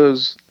towards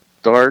those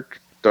dark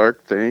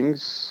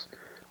things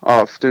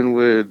often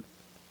would,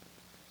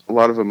 a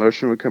lot of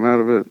emotion would come out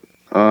of it.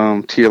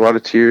 A lot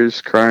of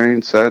tears,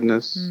 crying,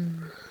 sadness.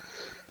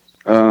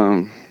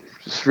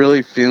 Just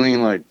really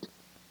feeling like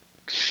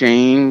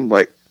shame.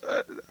 Like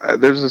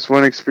there's this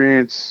one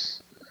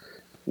experience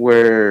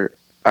where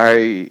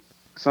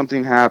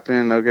something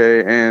happened,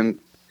 okay, and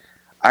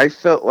I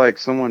felt like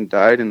someone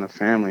died in the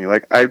family.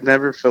 Like I've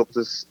never felt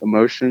this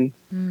emotion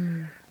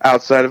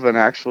outside of an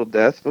actual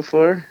death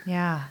before.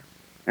 Yeah.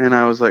 And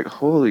I was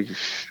like,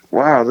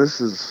 wow,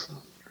 this is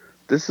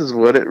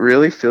what it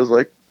really feels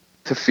like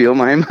to feel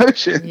my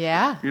emotion.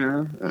 Yeah. You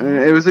know,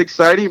 it was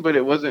exciting, but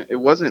it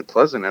wasn't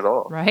pleasant at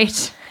all.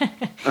 Right.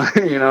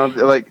 You know,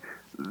 like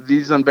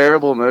these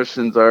unbearable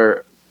emotions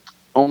are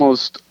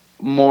almost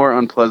more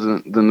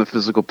unpleasant than the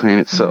physical pain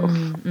itself.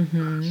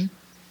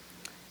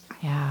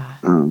 Yeah.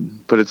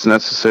 But it's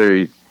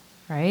necessary,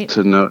 right,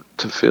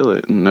 to feel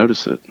it and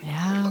notice it.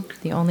 Yeah.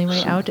 The only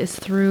way out is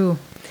through.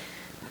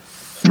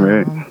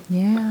 Right.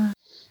 Yeah.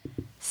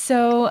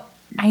 So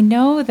I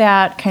know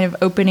that kind of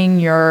opening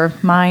your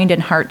mind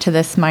and heart to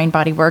this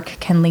mind-body work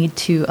can lead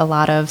to a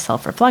lot of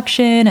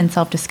self-reflection and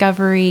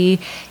self-discovery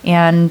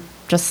and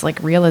just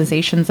like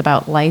realizations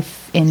about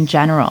life in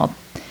general.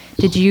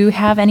 Did you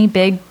have any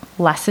big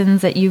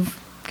lessons that you've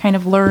kind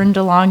of learned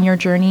along your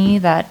journey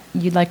that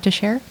you'd like to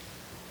share?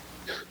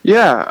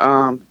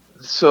 Yeah.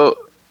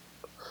 So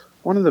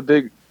one of the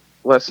big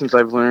lessons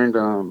I've learned,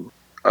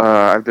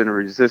 I've been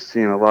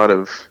resisting a lot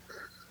of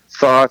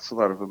thoughts, a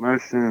lot of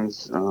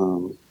emotions,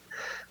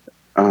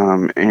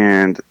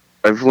 and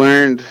I've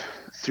learned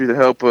through the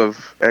help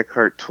of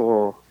Eckhart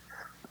Tolle.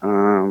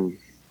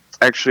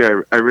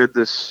 Actually, I read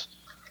this.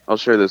 I'll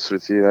share this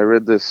with you. I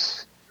read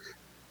this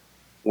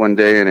one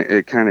day, and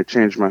it kind of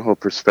changed my whole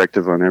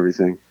perspective on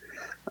everything.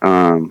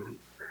 And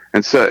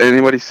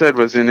what he said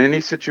was, in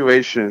any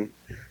situation,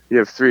 you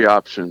have three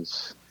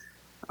options.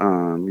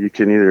 You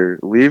can either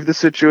leave the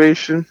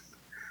situation,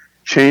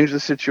 change the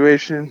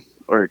situation,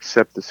 or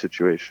accept the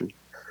situation.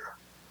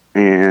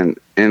 And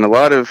in a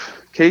lot of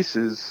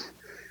cases,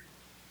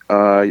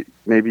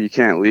 maybe you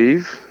can't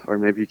leave, or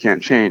maybe you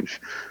can't change.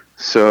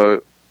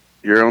 So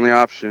your only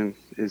option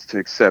is to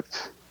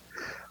accept.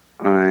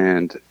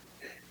 And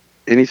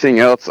anything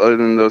else other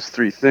than those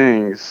three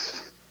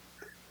things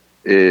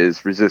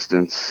is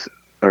resistance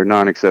or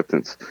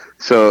non-acceptance.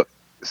 So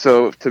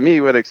to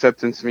me, what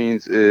acceptance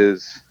means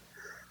is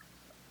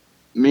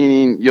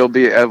meaning you'll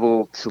be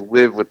able to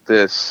live with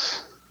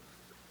this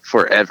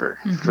forever,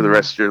 for the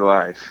rest of your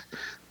life.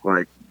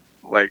 Like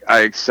I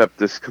accept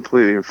this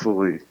completely and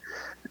fully,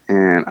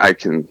 and I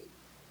can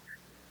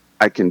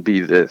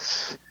be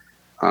this,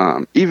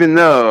 even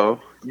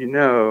though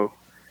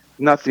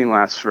nothing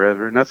lasts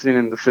forever. Nothing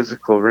in the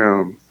physical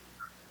realm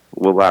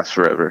will last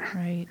forever.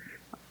 Right.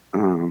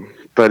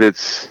 But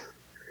it's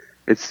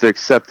the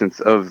acceptance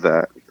of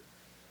that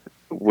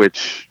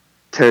which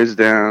tears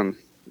down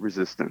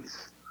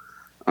resistance.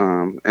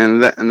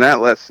 And that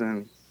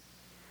lesson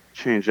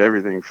changed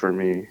everything for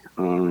me.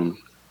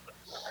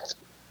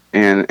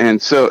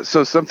 And so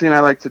something I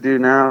like to do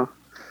now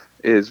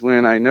is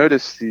when I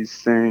notice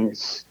these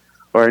things,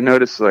 or I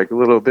notice like a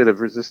little bit of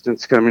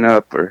resistance coming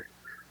up, or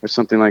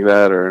something like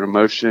that, or an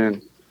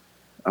emotion,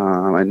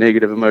 a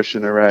negative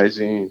emotion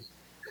arising,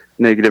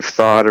 negative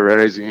thought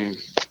arising,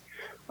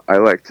 I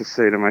like to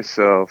say to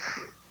myself,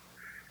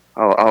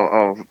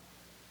 I'll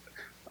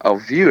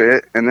view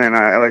it, and then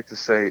I like to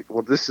say,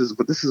 well, this is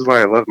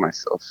why I love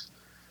myself,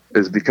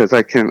 is because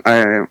I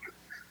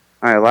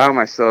allow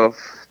myself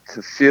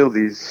to feel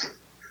these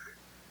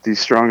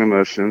strong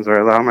emotions, or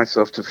I allow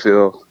myself to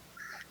feel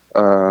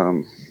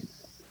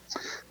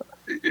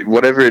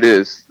whatever it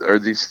is, or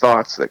these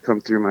thoughts that come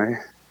through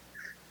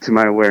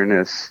my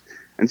awareness,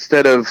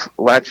 instead of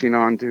latching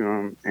onto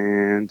them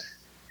and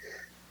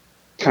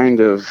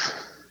kind of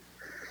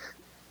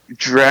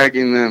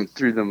dragging them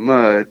through the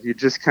mud. You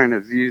just kind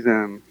of view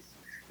them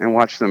and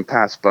watch them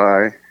pass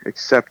by,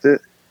 accept it,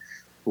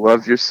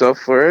 love yourself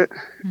for it.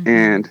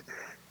 And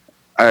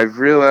I've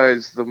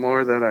realized the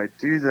more that I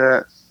do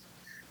that,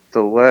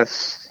 the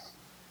less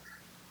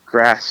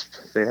grasp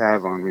they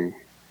have on me.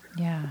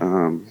 Yeah.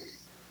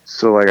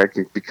 So like I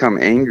can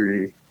become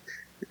angry,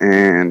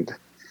 and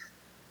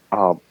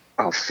I'll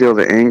feel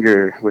the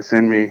anger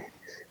within me,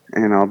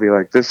 and I'll be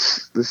like,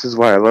 this is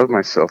why I love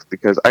myself,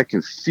 because I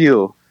can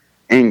feel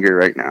anger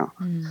right now.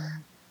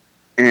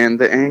 And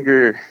the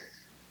anger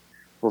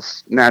will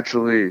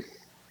naturally,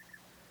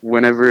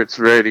 whenever it's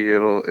ready,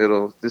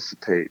 it'll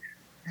dissipate.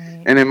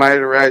 Right. And it might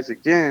arise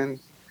again,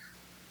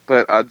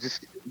 but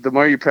the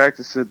more you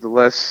practice it, the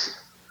less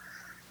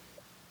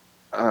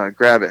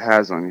grab it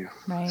has on you.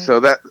 Right. So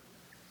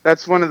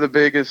that's one of the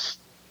biggest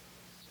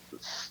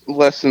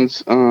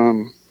lessons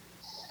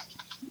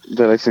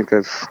that I think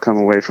I've come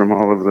away from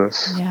all of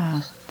this.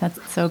 Yeah,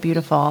 that's so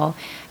beautiful.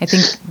 I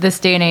think this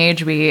day and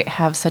age, we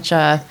have such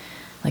a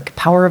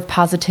power of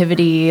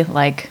positivity,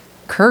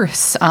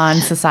 curse on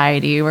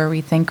society, where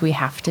we think we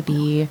have to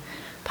be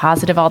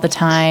positive all the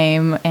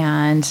time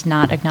and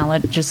not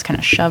acknowledge, just kind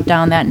of shove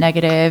down that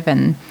negative.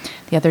 And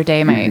the other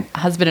day, my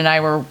husband and I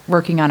were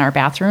working on our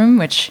bathroom,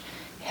 which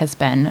has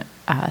been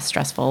a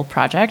stressful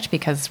project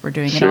because we're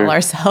doing it all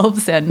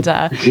ourselves. And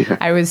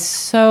I was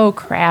so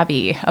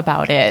crabby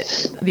about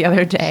it the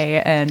other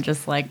day, and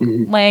just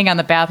laying on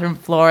the bathroom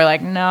floor,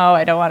 no,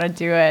 I don't want to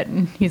do it.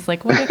 And he's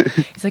like, what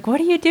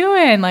are you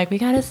doing? We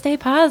got to stay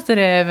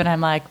positive. And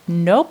I'm like,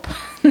 nope.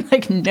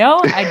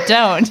 No, I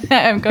don't.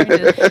 I'm going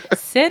to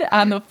sit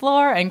on the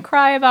floor and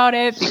cry about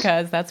it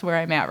because that's where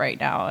I'm at right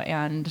now.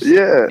 And,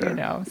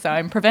 so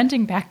I'm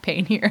preventing back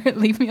pain here.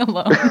 Leave me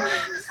alone.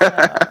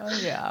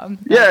 Yeah.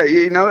 Yeah,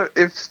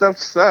 if stuff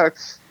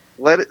sucks,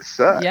 let it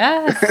suck.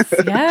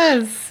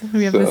 Yes.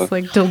 We have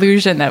this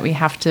delusion that we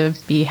have to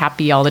be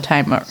happy all the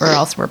time or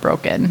else we're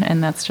broken.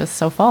 And that's just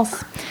so false.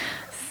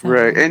 So.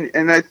 Right.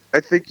 And I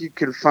think you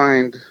can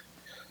find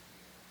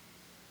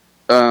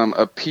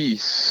a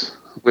peace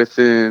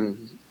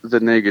within the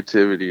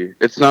negativity.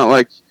 It's not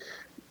like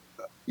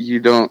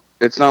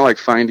it's not like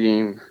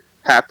finding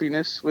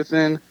happiness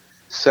within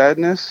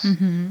sadness,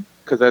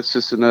 because that's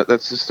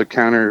just a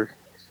counter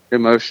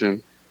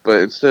emotion. But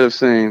instead of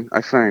saying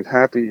I find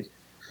happiness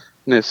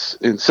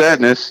in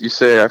sadness, you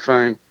say I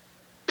find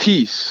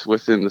peace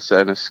within the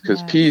sadness,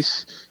 because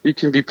peace, you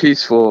can be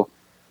peaceful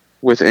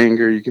with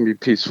anger, you can be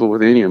peaceful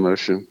with any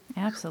emotion.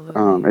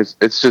 Absolutely.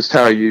 It's just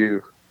how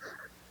you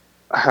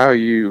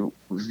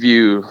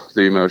view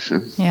the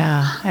emotion.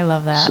 Yeah, I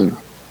love that.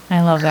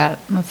 I love that.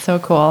 That's so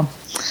cool.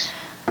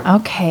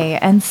 Okay,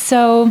 and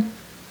so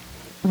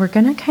we're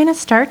going to kind of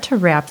start to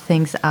wrap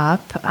things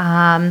up.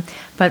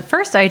 But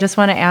first, I just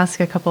want to ask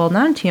a couple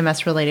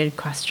non-TMS related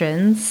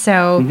questions.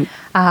 So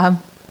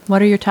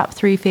what are your top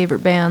 3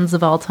 favorite bands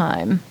of all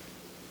time?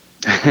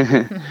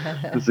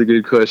 That's a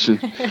good question.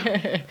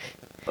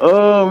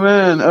 Oh,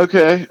 man.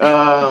 Okay.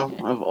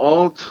 Of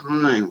all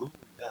time.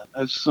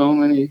 There's so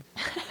many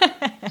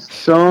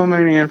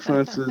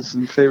influences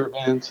and favorite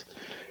bands.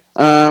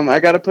 I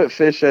got to put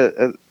Fish at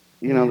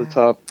the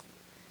top,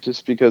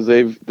 just because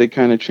they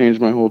kind of changed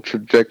my whole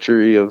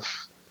trajectory of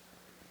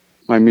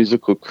my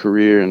musical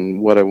career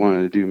and what I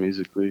wanted to do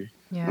musically.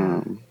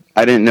 Yeah.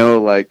 I didn't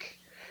know,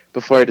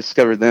 before I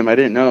discovered them, I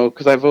didn't know,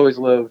 because I've always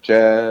loved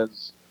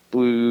jazz,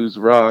 blues,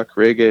 rock,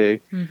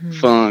 reggae,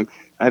 funk.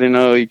 I didn't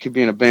know you could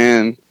be in a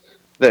band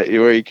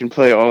where you can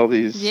play all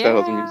these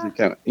styles of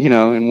music,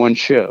 in one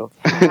show.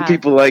 Yeah.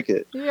 People like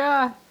it.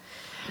 Yeah.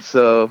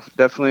 So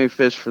definitely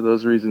Fish for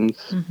those reasons.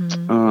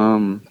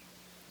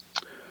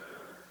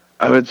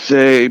 I would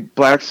say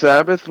Black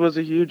Sabbath was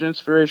a huge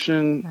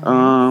inspiration.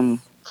 Nice.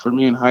 For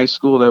me in high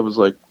school, that was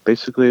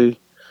basically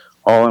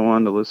all I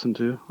wanted to listen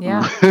to.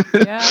 Yeah.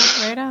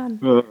 Right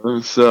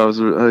on. So I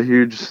was a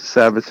huge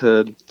Sabbath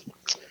head.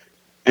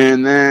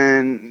 And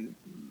then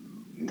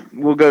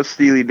we'll go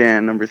Steely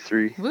Dan, number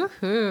 3.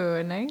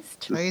 Woohoo! Nice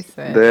choices.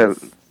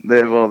 They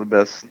have all the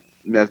best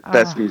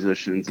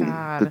musicians, and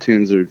the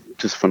tunes are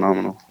just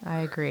phenomenal.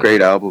 I agree.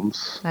 Great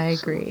albums. I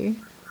agree.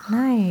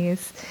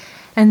 Nice.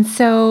 And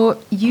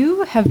so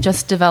you have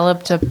just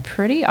developed a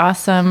pretty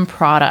awesome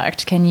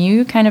product. Can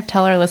you kind of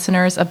tell our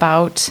listeners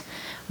about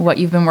what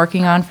you've been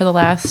working on for the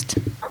last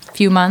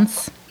few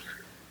months?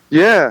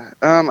 Yeah.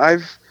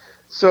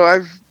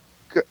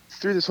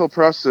 Through this whole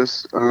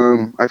process,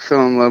 I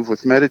fell in love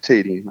with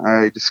meditating.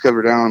 I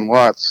discovered Alan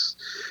Watts,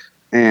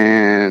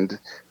 and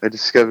I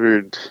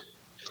discovered,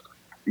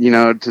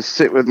 to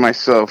sit with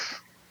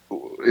myself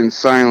in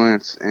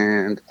silence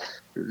and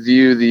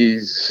view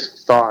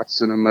these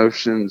thoughts and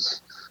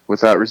emotions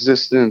without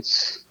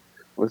resistance,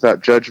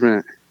 without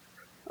judgment.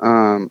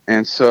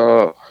 And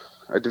so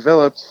I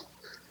developed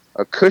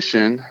a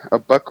cushion, a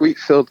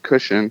buckwheat-filled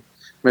cushion,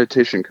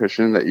 meditation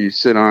cushion that you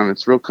sit on.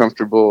 It's real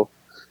comfortable,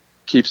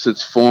 keeps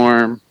its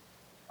form.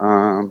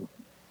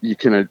 You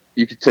could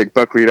take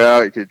buckwheat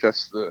out. You could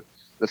adjust the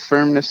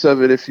firmness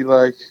of it if you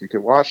like. You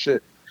could wash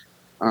it.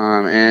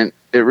 And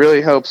it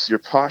really helps your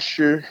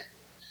posture.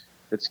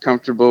 It's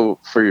comfortable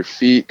for your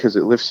feet because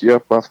it lifts you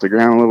up off the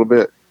ground a little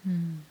bit.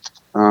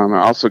 It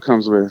also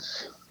comes with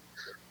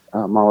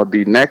a mala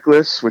bead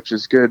necklace, which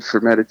is good for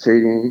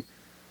meditating,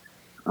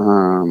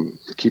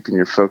 keeping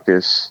your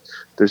focus.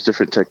 There's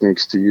different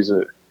techniques to use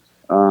it.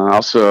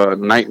 Also a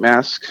night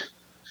mask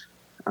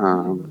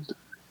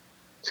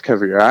to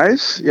cover your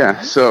eyes. Yeah.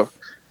 Nice. So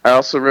I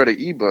also wrote an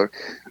ebook,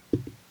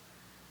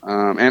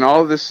 and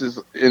all of this is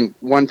in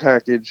one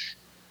package.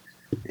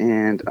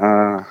 And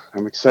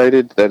I'm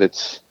excited that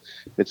it's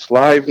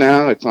live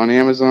now. It's on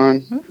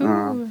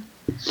Amazon.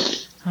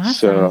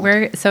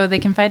 Awesome. So they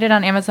can find it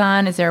on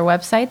Amazon. Is there a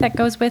website that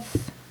goes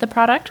with the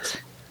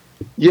product?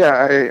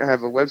 Yeah, I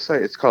have a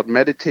website. It's called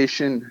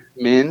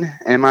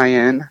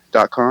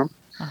meditationmin.com.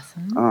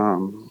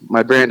 Awesome.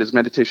 My brand is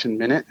Meditation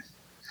Minute,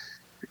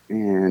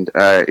 and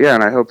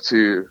and I hope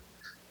to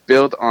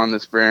build on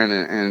this brand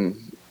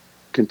and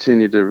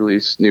continue to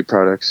release new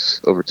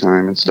products over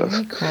time and stuff.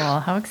 Very cool.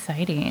 How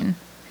exciting.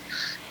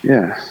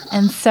 Yeah.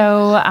 And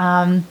so,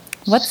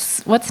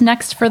 what's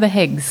next for the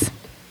Higgs?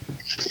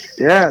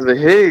 Yeah, the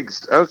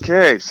Higgs.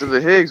 Okay, so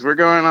the Higgs, we're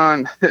going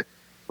on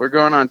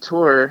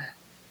tour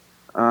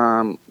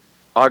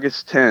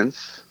August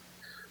 10th.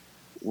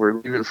 We're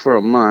leaving for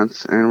a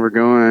month, and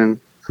we're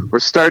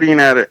starting in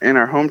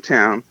our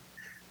hometown.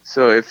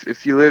 So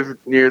if you live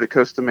near the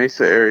Costa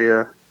Mesa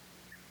area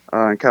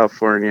in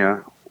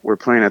California, we're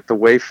playing at the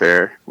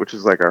Wayfair, which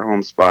is like our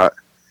home spot.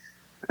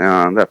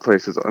 That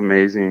place is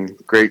amazing.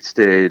 Great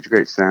stage,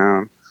 great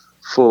sound,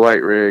 full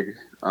light rig.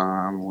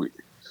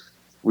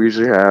 We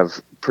usually have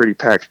a pretty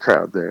packed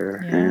crowd there,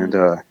 and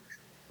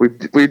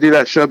we do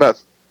that show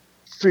about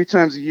 3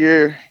 times a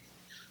year.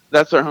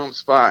 That's our home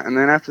spot, and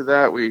then after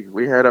that,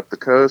 we head up the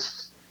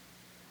coast.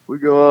 We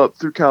go up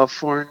through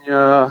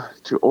California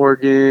to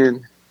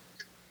Oregon,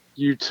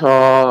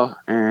 Utah,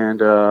 and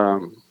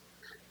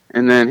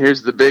then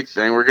here's the big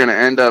thing: we're gonna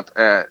end up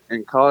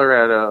in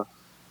Colorado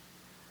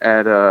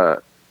at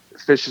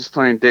Fish's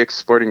Plain Dick's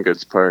Sporting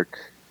Goods Park.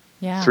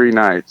 Yeah. 3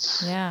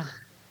 nights. Yeah.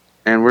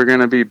 And we're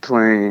gonna be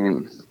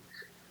playing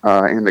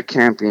in the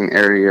camping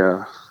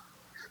area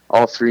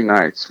all 3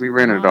 nights. We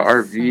rented an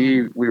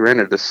RV. We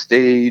rented a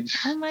stage.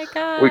 Oh my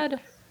God.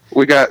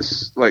 We got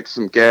like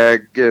some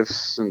gag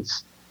gifts and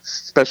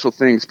special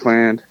things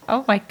planned.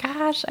 Oh my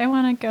gosh, I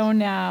want to go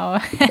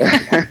now.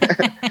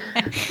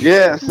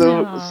 Yeah,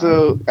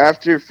 so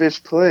after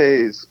Fish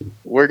plays,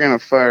 we're gonna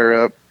fire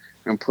up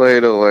and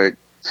play till like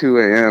 2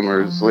 a.m.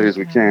 or as late as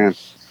we can.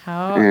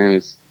 How and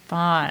it's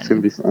fun!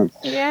 gonna be fun.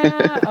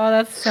 Yeah. Oh,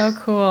 that's so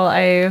cool.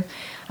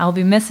 I'll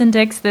be missing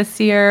Dick's this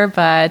year,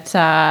 but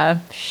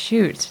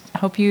shoot,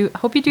 hope you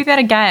do that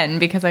again,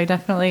 because I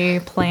definitely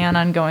plan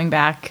on going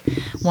back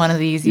one of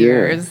these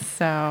years.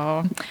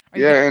 So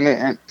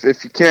and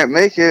if you can't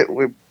make it,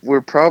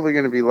 we're probably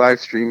going to be live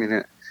streaming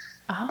it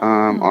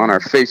on our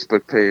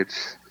Facebook page.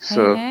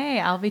 So hey,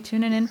 I'll be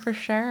tuning in for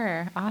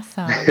sure.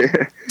 Awesome.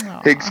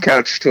 Higgs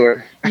Couch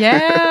Tour.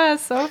 Yeah,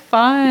 so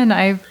fun.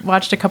 I've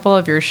watched a couple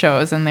of your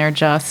shows, and they're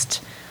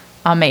just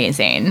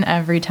amazing.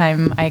 Every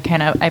time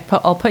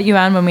I'll put you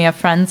on when we have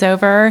friends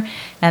over,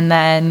 and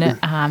then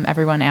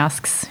everyone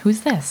asks,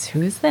 "Who's this?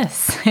 Who's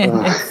this?"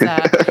 And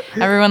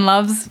everyone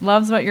loves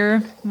what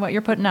you're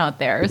putting out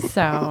there.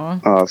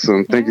 So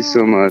awesome! Thank you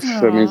so much.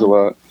 That means a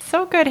lot.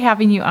 So good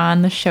having you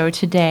on the show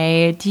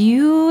today. Do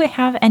you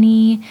have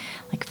any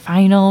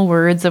final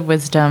words of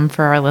wisdom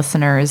for our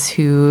listeners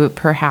who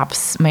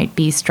perhaps might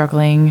be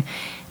struggling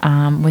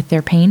with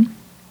their pain?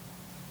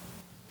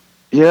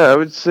 Yeah, I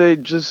would say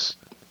just,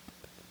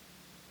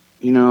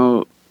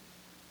 don't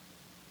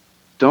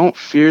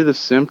fear the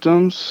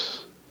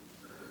symptoms.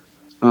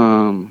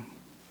 They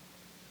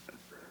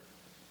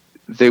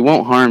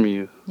won't harm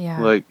you.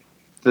 Yeah.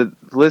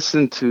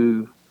 Listen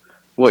to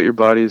what your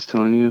body is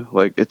telling you.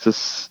 It's a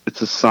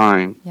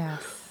sign.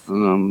 Yes.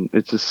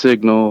 It's a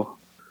signal.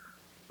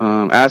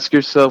 Ask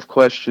yourself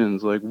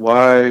questions like,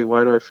 why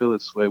do I feel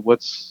this way?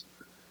 What's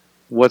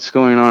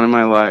going on in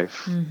my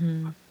life?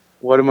 Mm-hmm.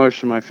 What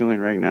emotion am I feeling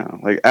right now?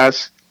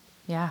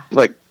 Yeah.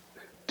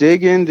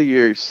 Dig into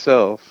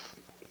yourself.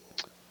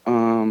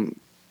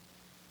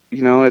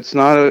 It's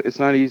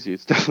not easy.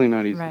 It's definitely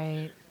not easy.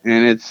 Right.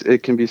 And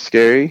it can be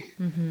scary.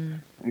 Mm-hmm.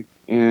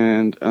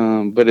 And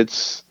but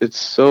it's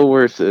so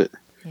worth it.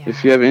 Yeah.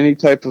 If you have any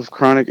type of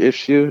chronic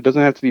issue, it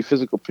doesn't have to be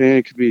physical pain.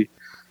 It could be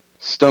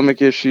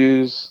stomach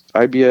issues,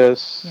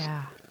 IBS.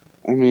 Yeah.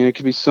 I mean, it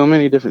could be so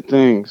many different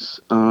things.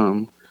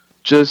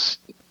 Just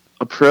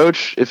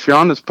approach. If you're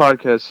on this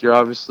podcast, you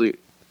obviously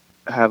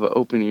have an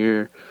open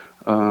ear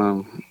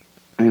and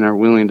are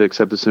willing to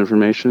accept this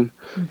information.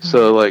 Mm-hmm.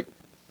 So,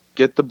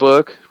 get the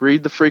book,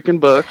 read the freaking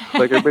book,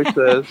 like everybody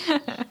says.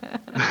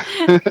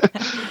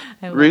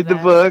 Read the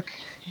book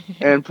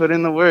and put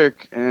in the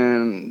work,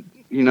 and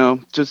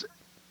just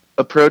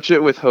approach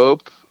it with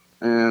hope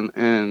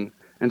and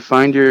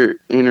find your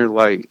inner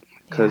light,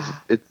 because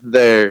it's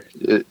there.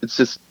 It's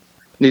just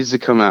needs to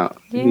come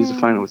out. It needs to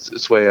find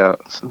its way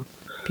out. So.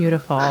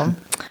 Beautiful.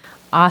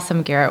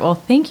 Awesome, Garrett. Well,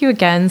 thank you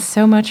again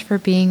so much for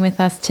being with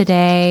us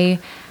today.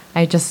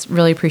 I just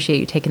really appreciate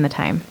you taking the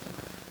time.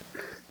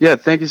 Yeah,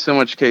 thank you so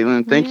much,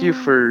 Caitlin. Thank you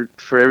for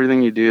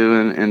everything you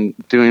do and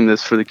doing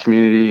this for the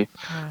community.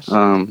 Gosh.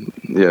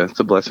 It's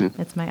a blessing.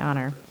 It's my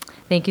honor.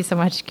 Thank you so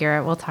much,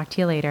 Garrett. We'll talk to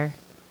you later.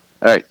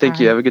 All right. Thank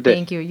you. Have a good day.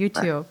 Thank you. You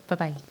too.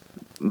 Bye-bye.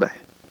 Bye.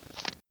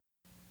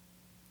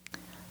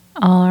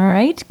 All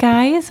right,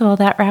 guys. Well,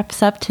 that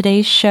wraps up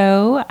today's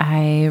show.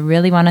 I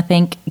really want to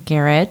thank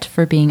Garrett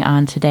for being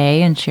on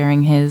today and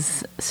sharing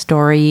his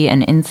story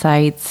and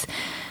insights.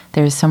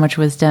 There's so much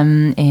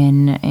wisdom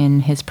in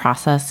his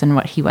process and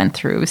what he went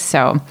through.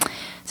 So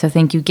So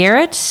thank you,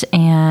 Garrett,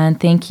 and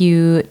thank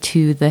you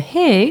to the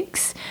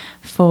Higgs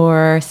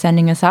for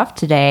sending us off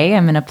today.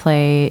 I'm going to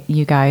play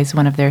you guys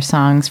one of their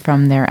songs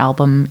from their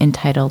album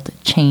entitled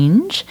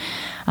Change,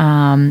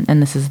 and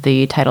this is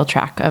the title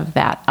track of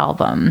that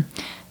album.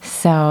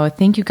 So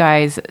thank you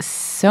guys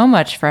so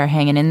much for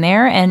hanging in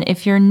there. And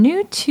if you're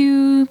new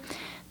to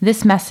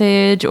this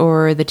message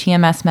or the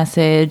TMS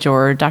message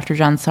or Dr.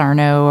 John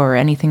Sarno or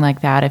anything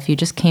like that, if you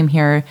just came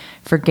here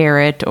for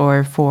Garrett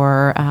or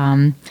for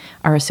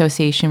our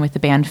association with the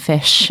band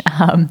Fish,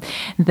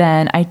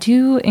 then I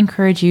do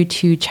encourage you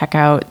to check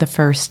out the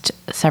first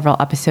several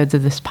episodes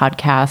of this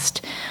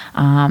podcast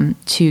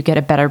to get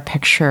a better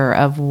picture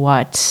of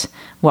what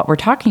we're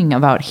talking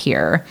about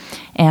here,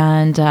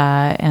 and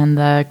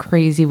the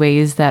crazy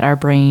ways that our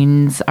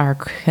brains are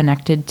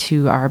connected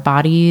to our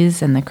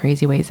bodies, and the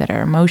crazy ways that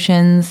our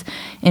emotions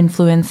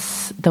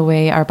influence the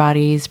way our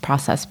bodies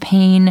process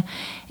pain.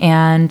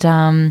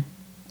 And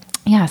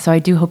so I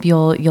do hope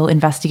you'll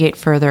investigate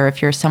further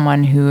if you're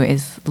someone who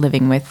is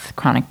living with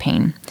chronic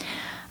pain.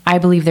 I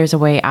believe there's a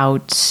way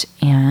out,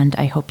 and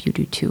I hope you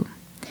do too.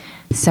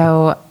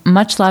 So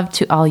much love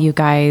to all you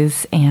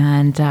guys,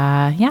 and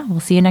we'll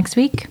see you next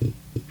week.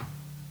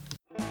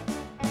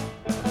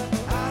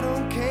 I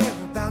don't care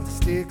about the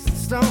sticks and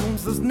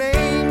stones, those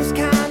names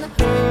kinda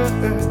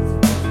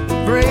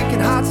hurt. Breaking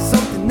hearts is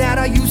something that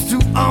I used to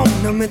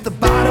own. I'm at the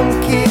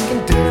bottom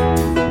kicking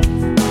dirt.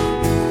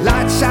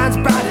 Light shines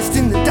brightest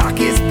in the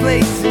darkest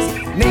places.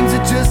 Names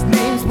are just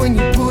names when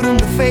you put them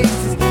to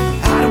faces.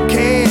 I don't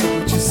care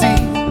what you see.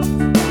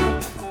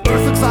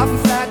 Earth looks awful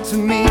flat to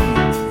me.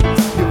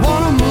 You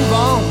wanna move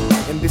on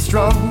and be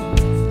strong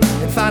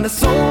and find a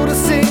soul to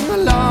sing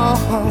along.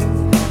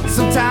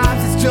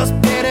 Sometimes it's just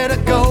better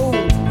to go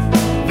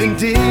than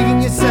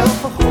digging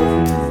yourself a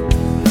hole.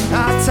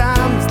 Our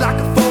time is like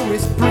a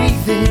forest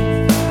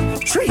breathing,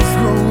 trees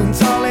growing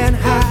tall and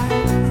high.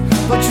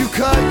 But you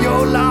cut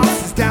your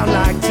losses down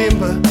like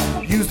timber,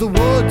 use the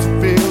wood to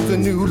build a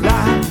new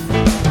life.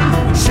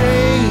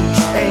 Change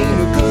ain't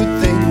a good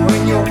thing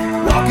when you're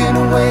walking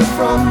away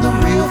from the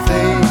real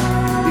thing.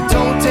 It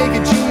don't take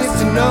a genius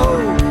to know.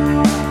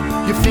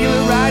 You feel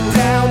it right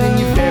down in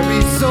your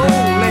very soul.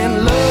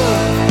 And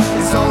love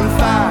is on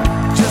fire,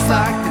 just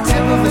like the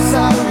tip of a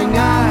soldering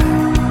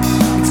iron.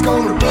 It's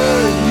gonna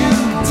burn you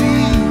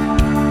deep.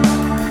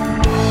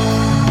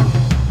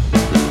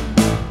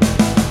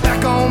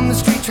 Back on the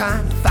street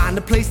trying to find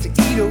a place to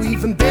eat, or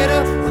even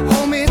better, a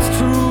home it's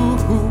true.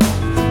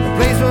 A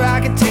place where I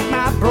can take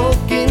my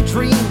broken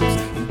dreams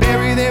and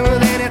bury them where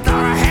they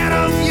thought I had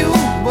of you.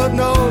 But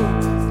no,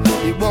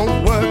 it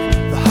won't work.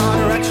 The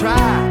harder I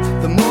try,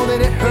 the more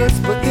that it hurts.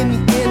 But in the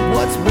end,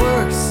 what's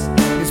worse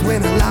is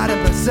when I lie to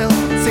myself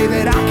and say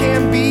that I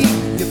can be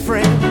your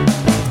friend.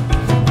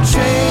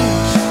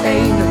 Change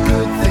ain't a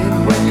good thing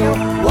when you're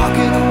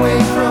walking away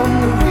from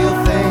the real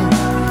thing.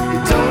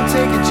 It don't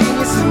take a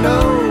genius to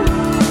know.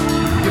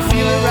 You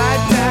feel it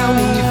right down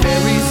in your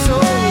very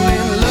soul.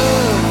 And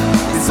love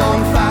is on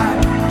fire,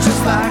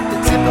 just like the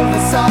tip of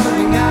a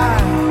soldering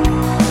iron.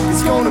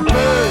 It's gonna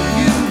burn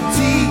you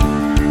deep.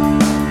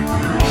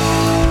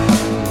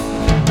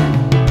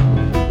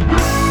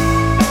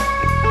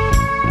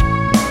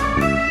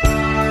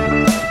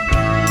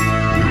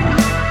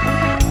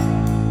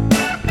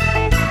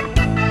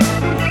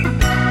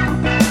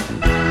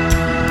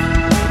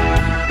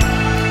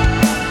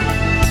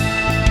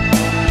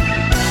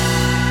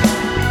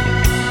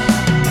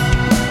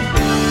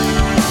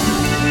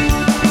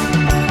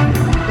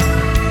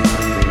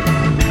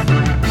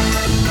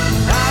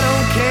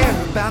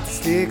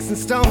 Sticks and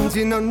stones,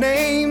 you know,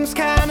 names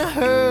kinda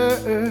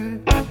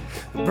hurt.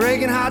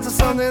 Breaking hearts are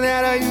something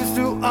that I used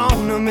to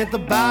own. I'm at the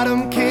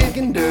bottom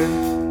kicking dirt.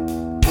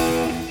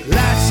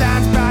 Light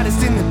shines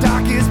brightest in the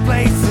darkest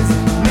places.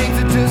 Names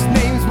are just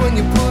names when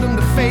you put them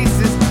to faces.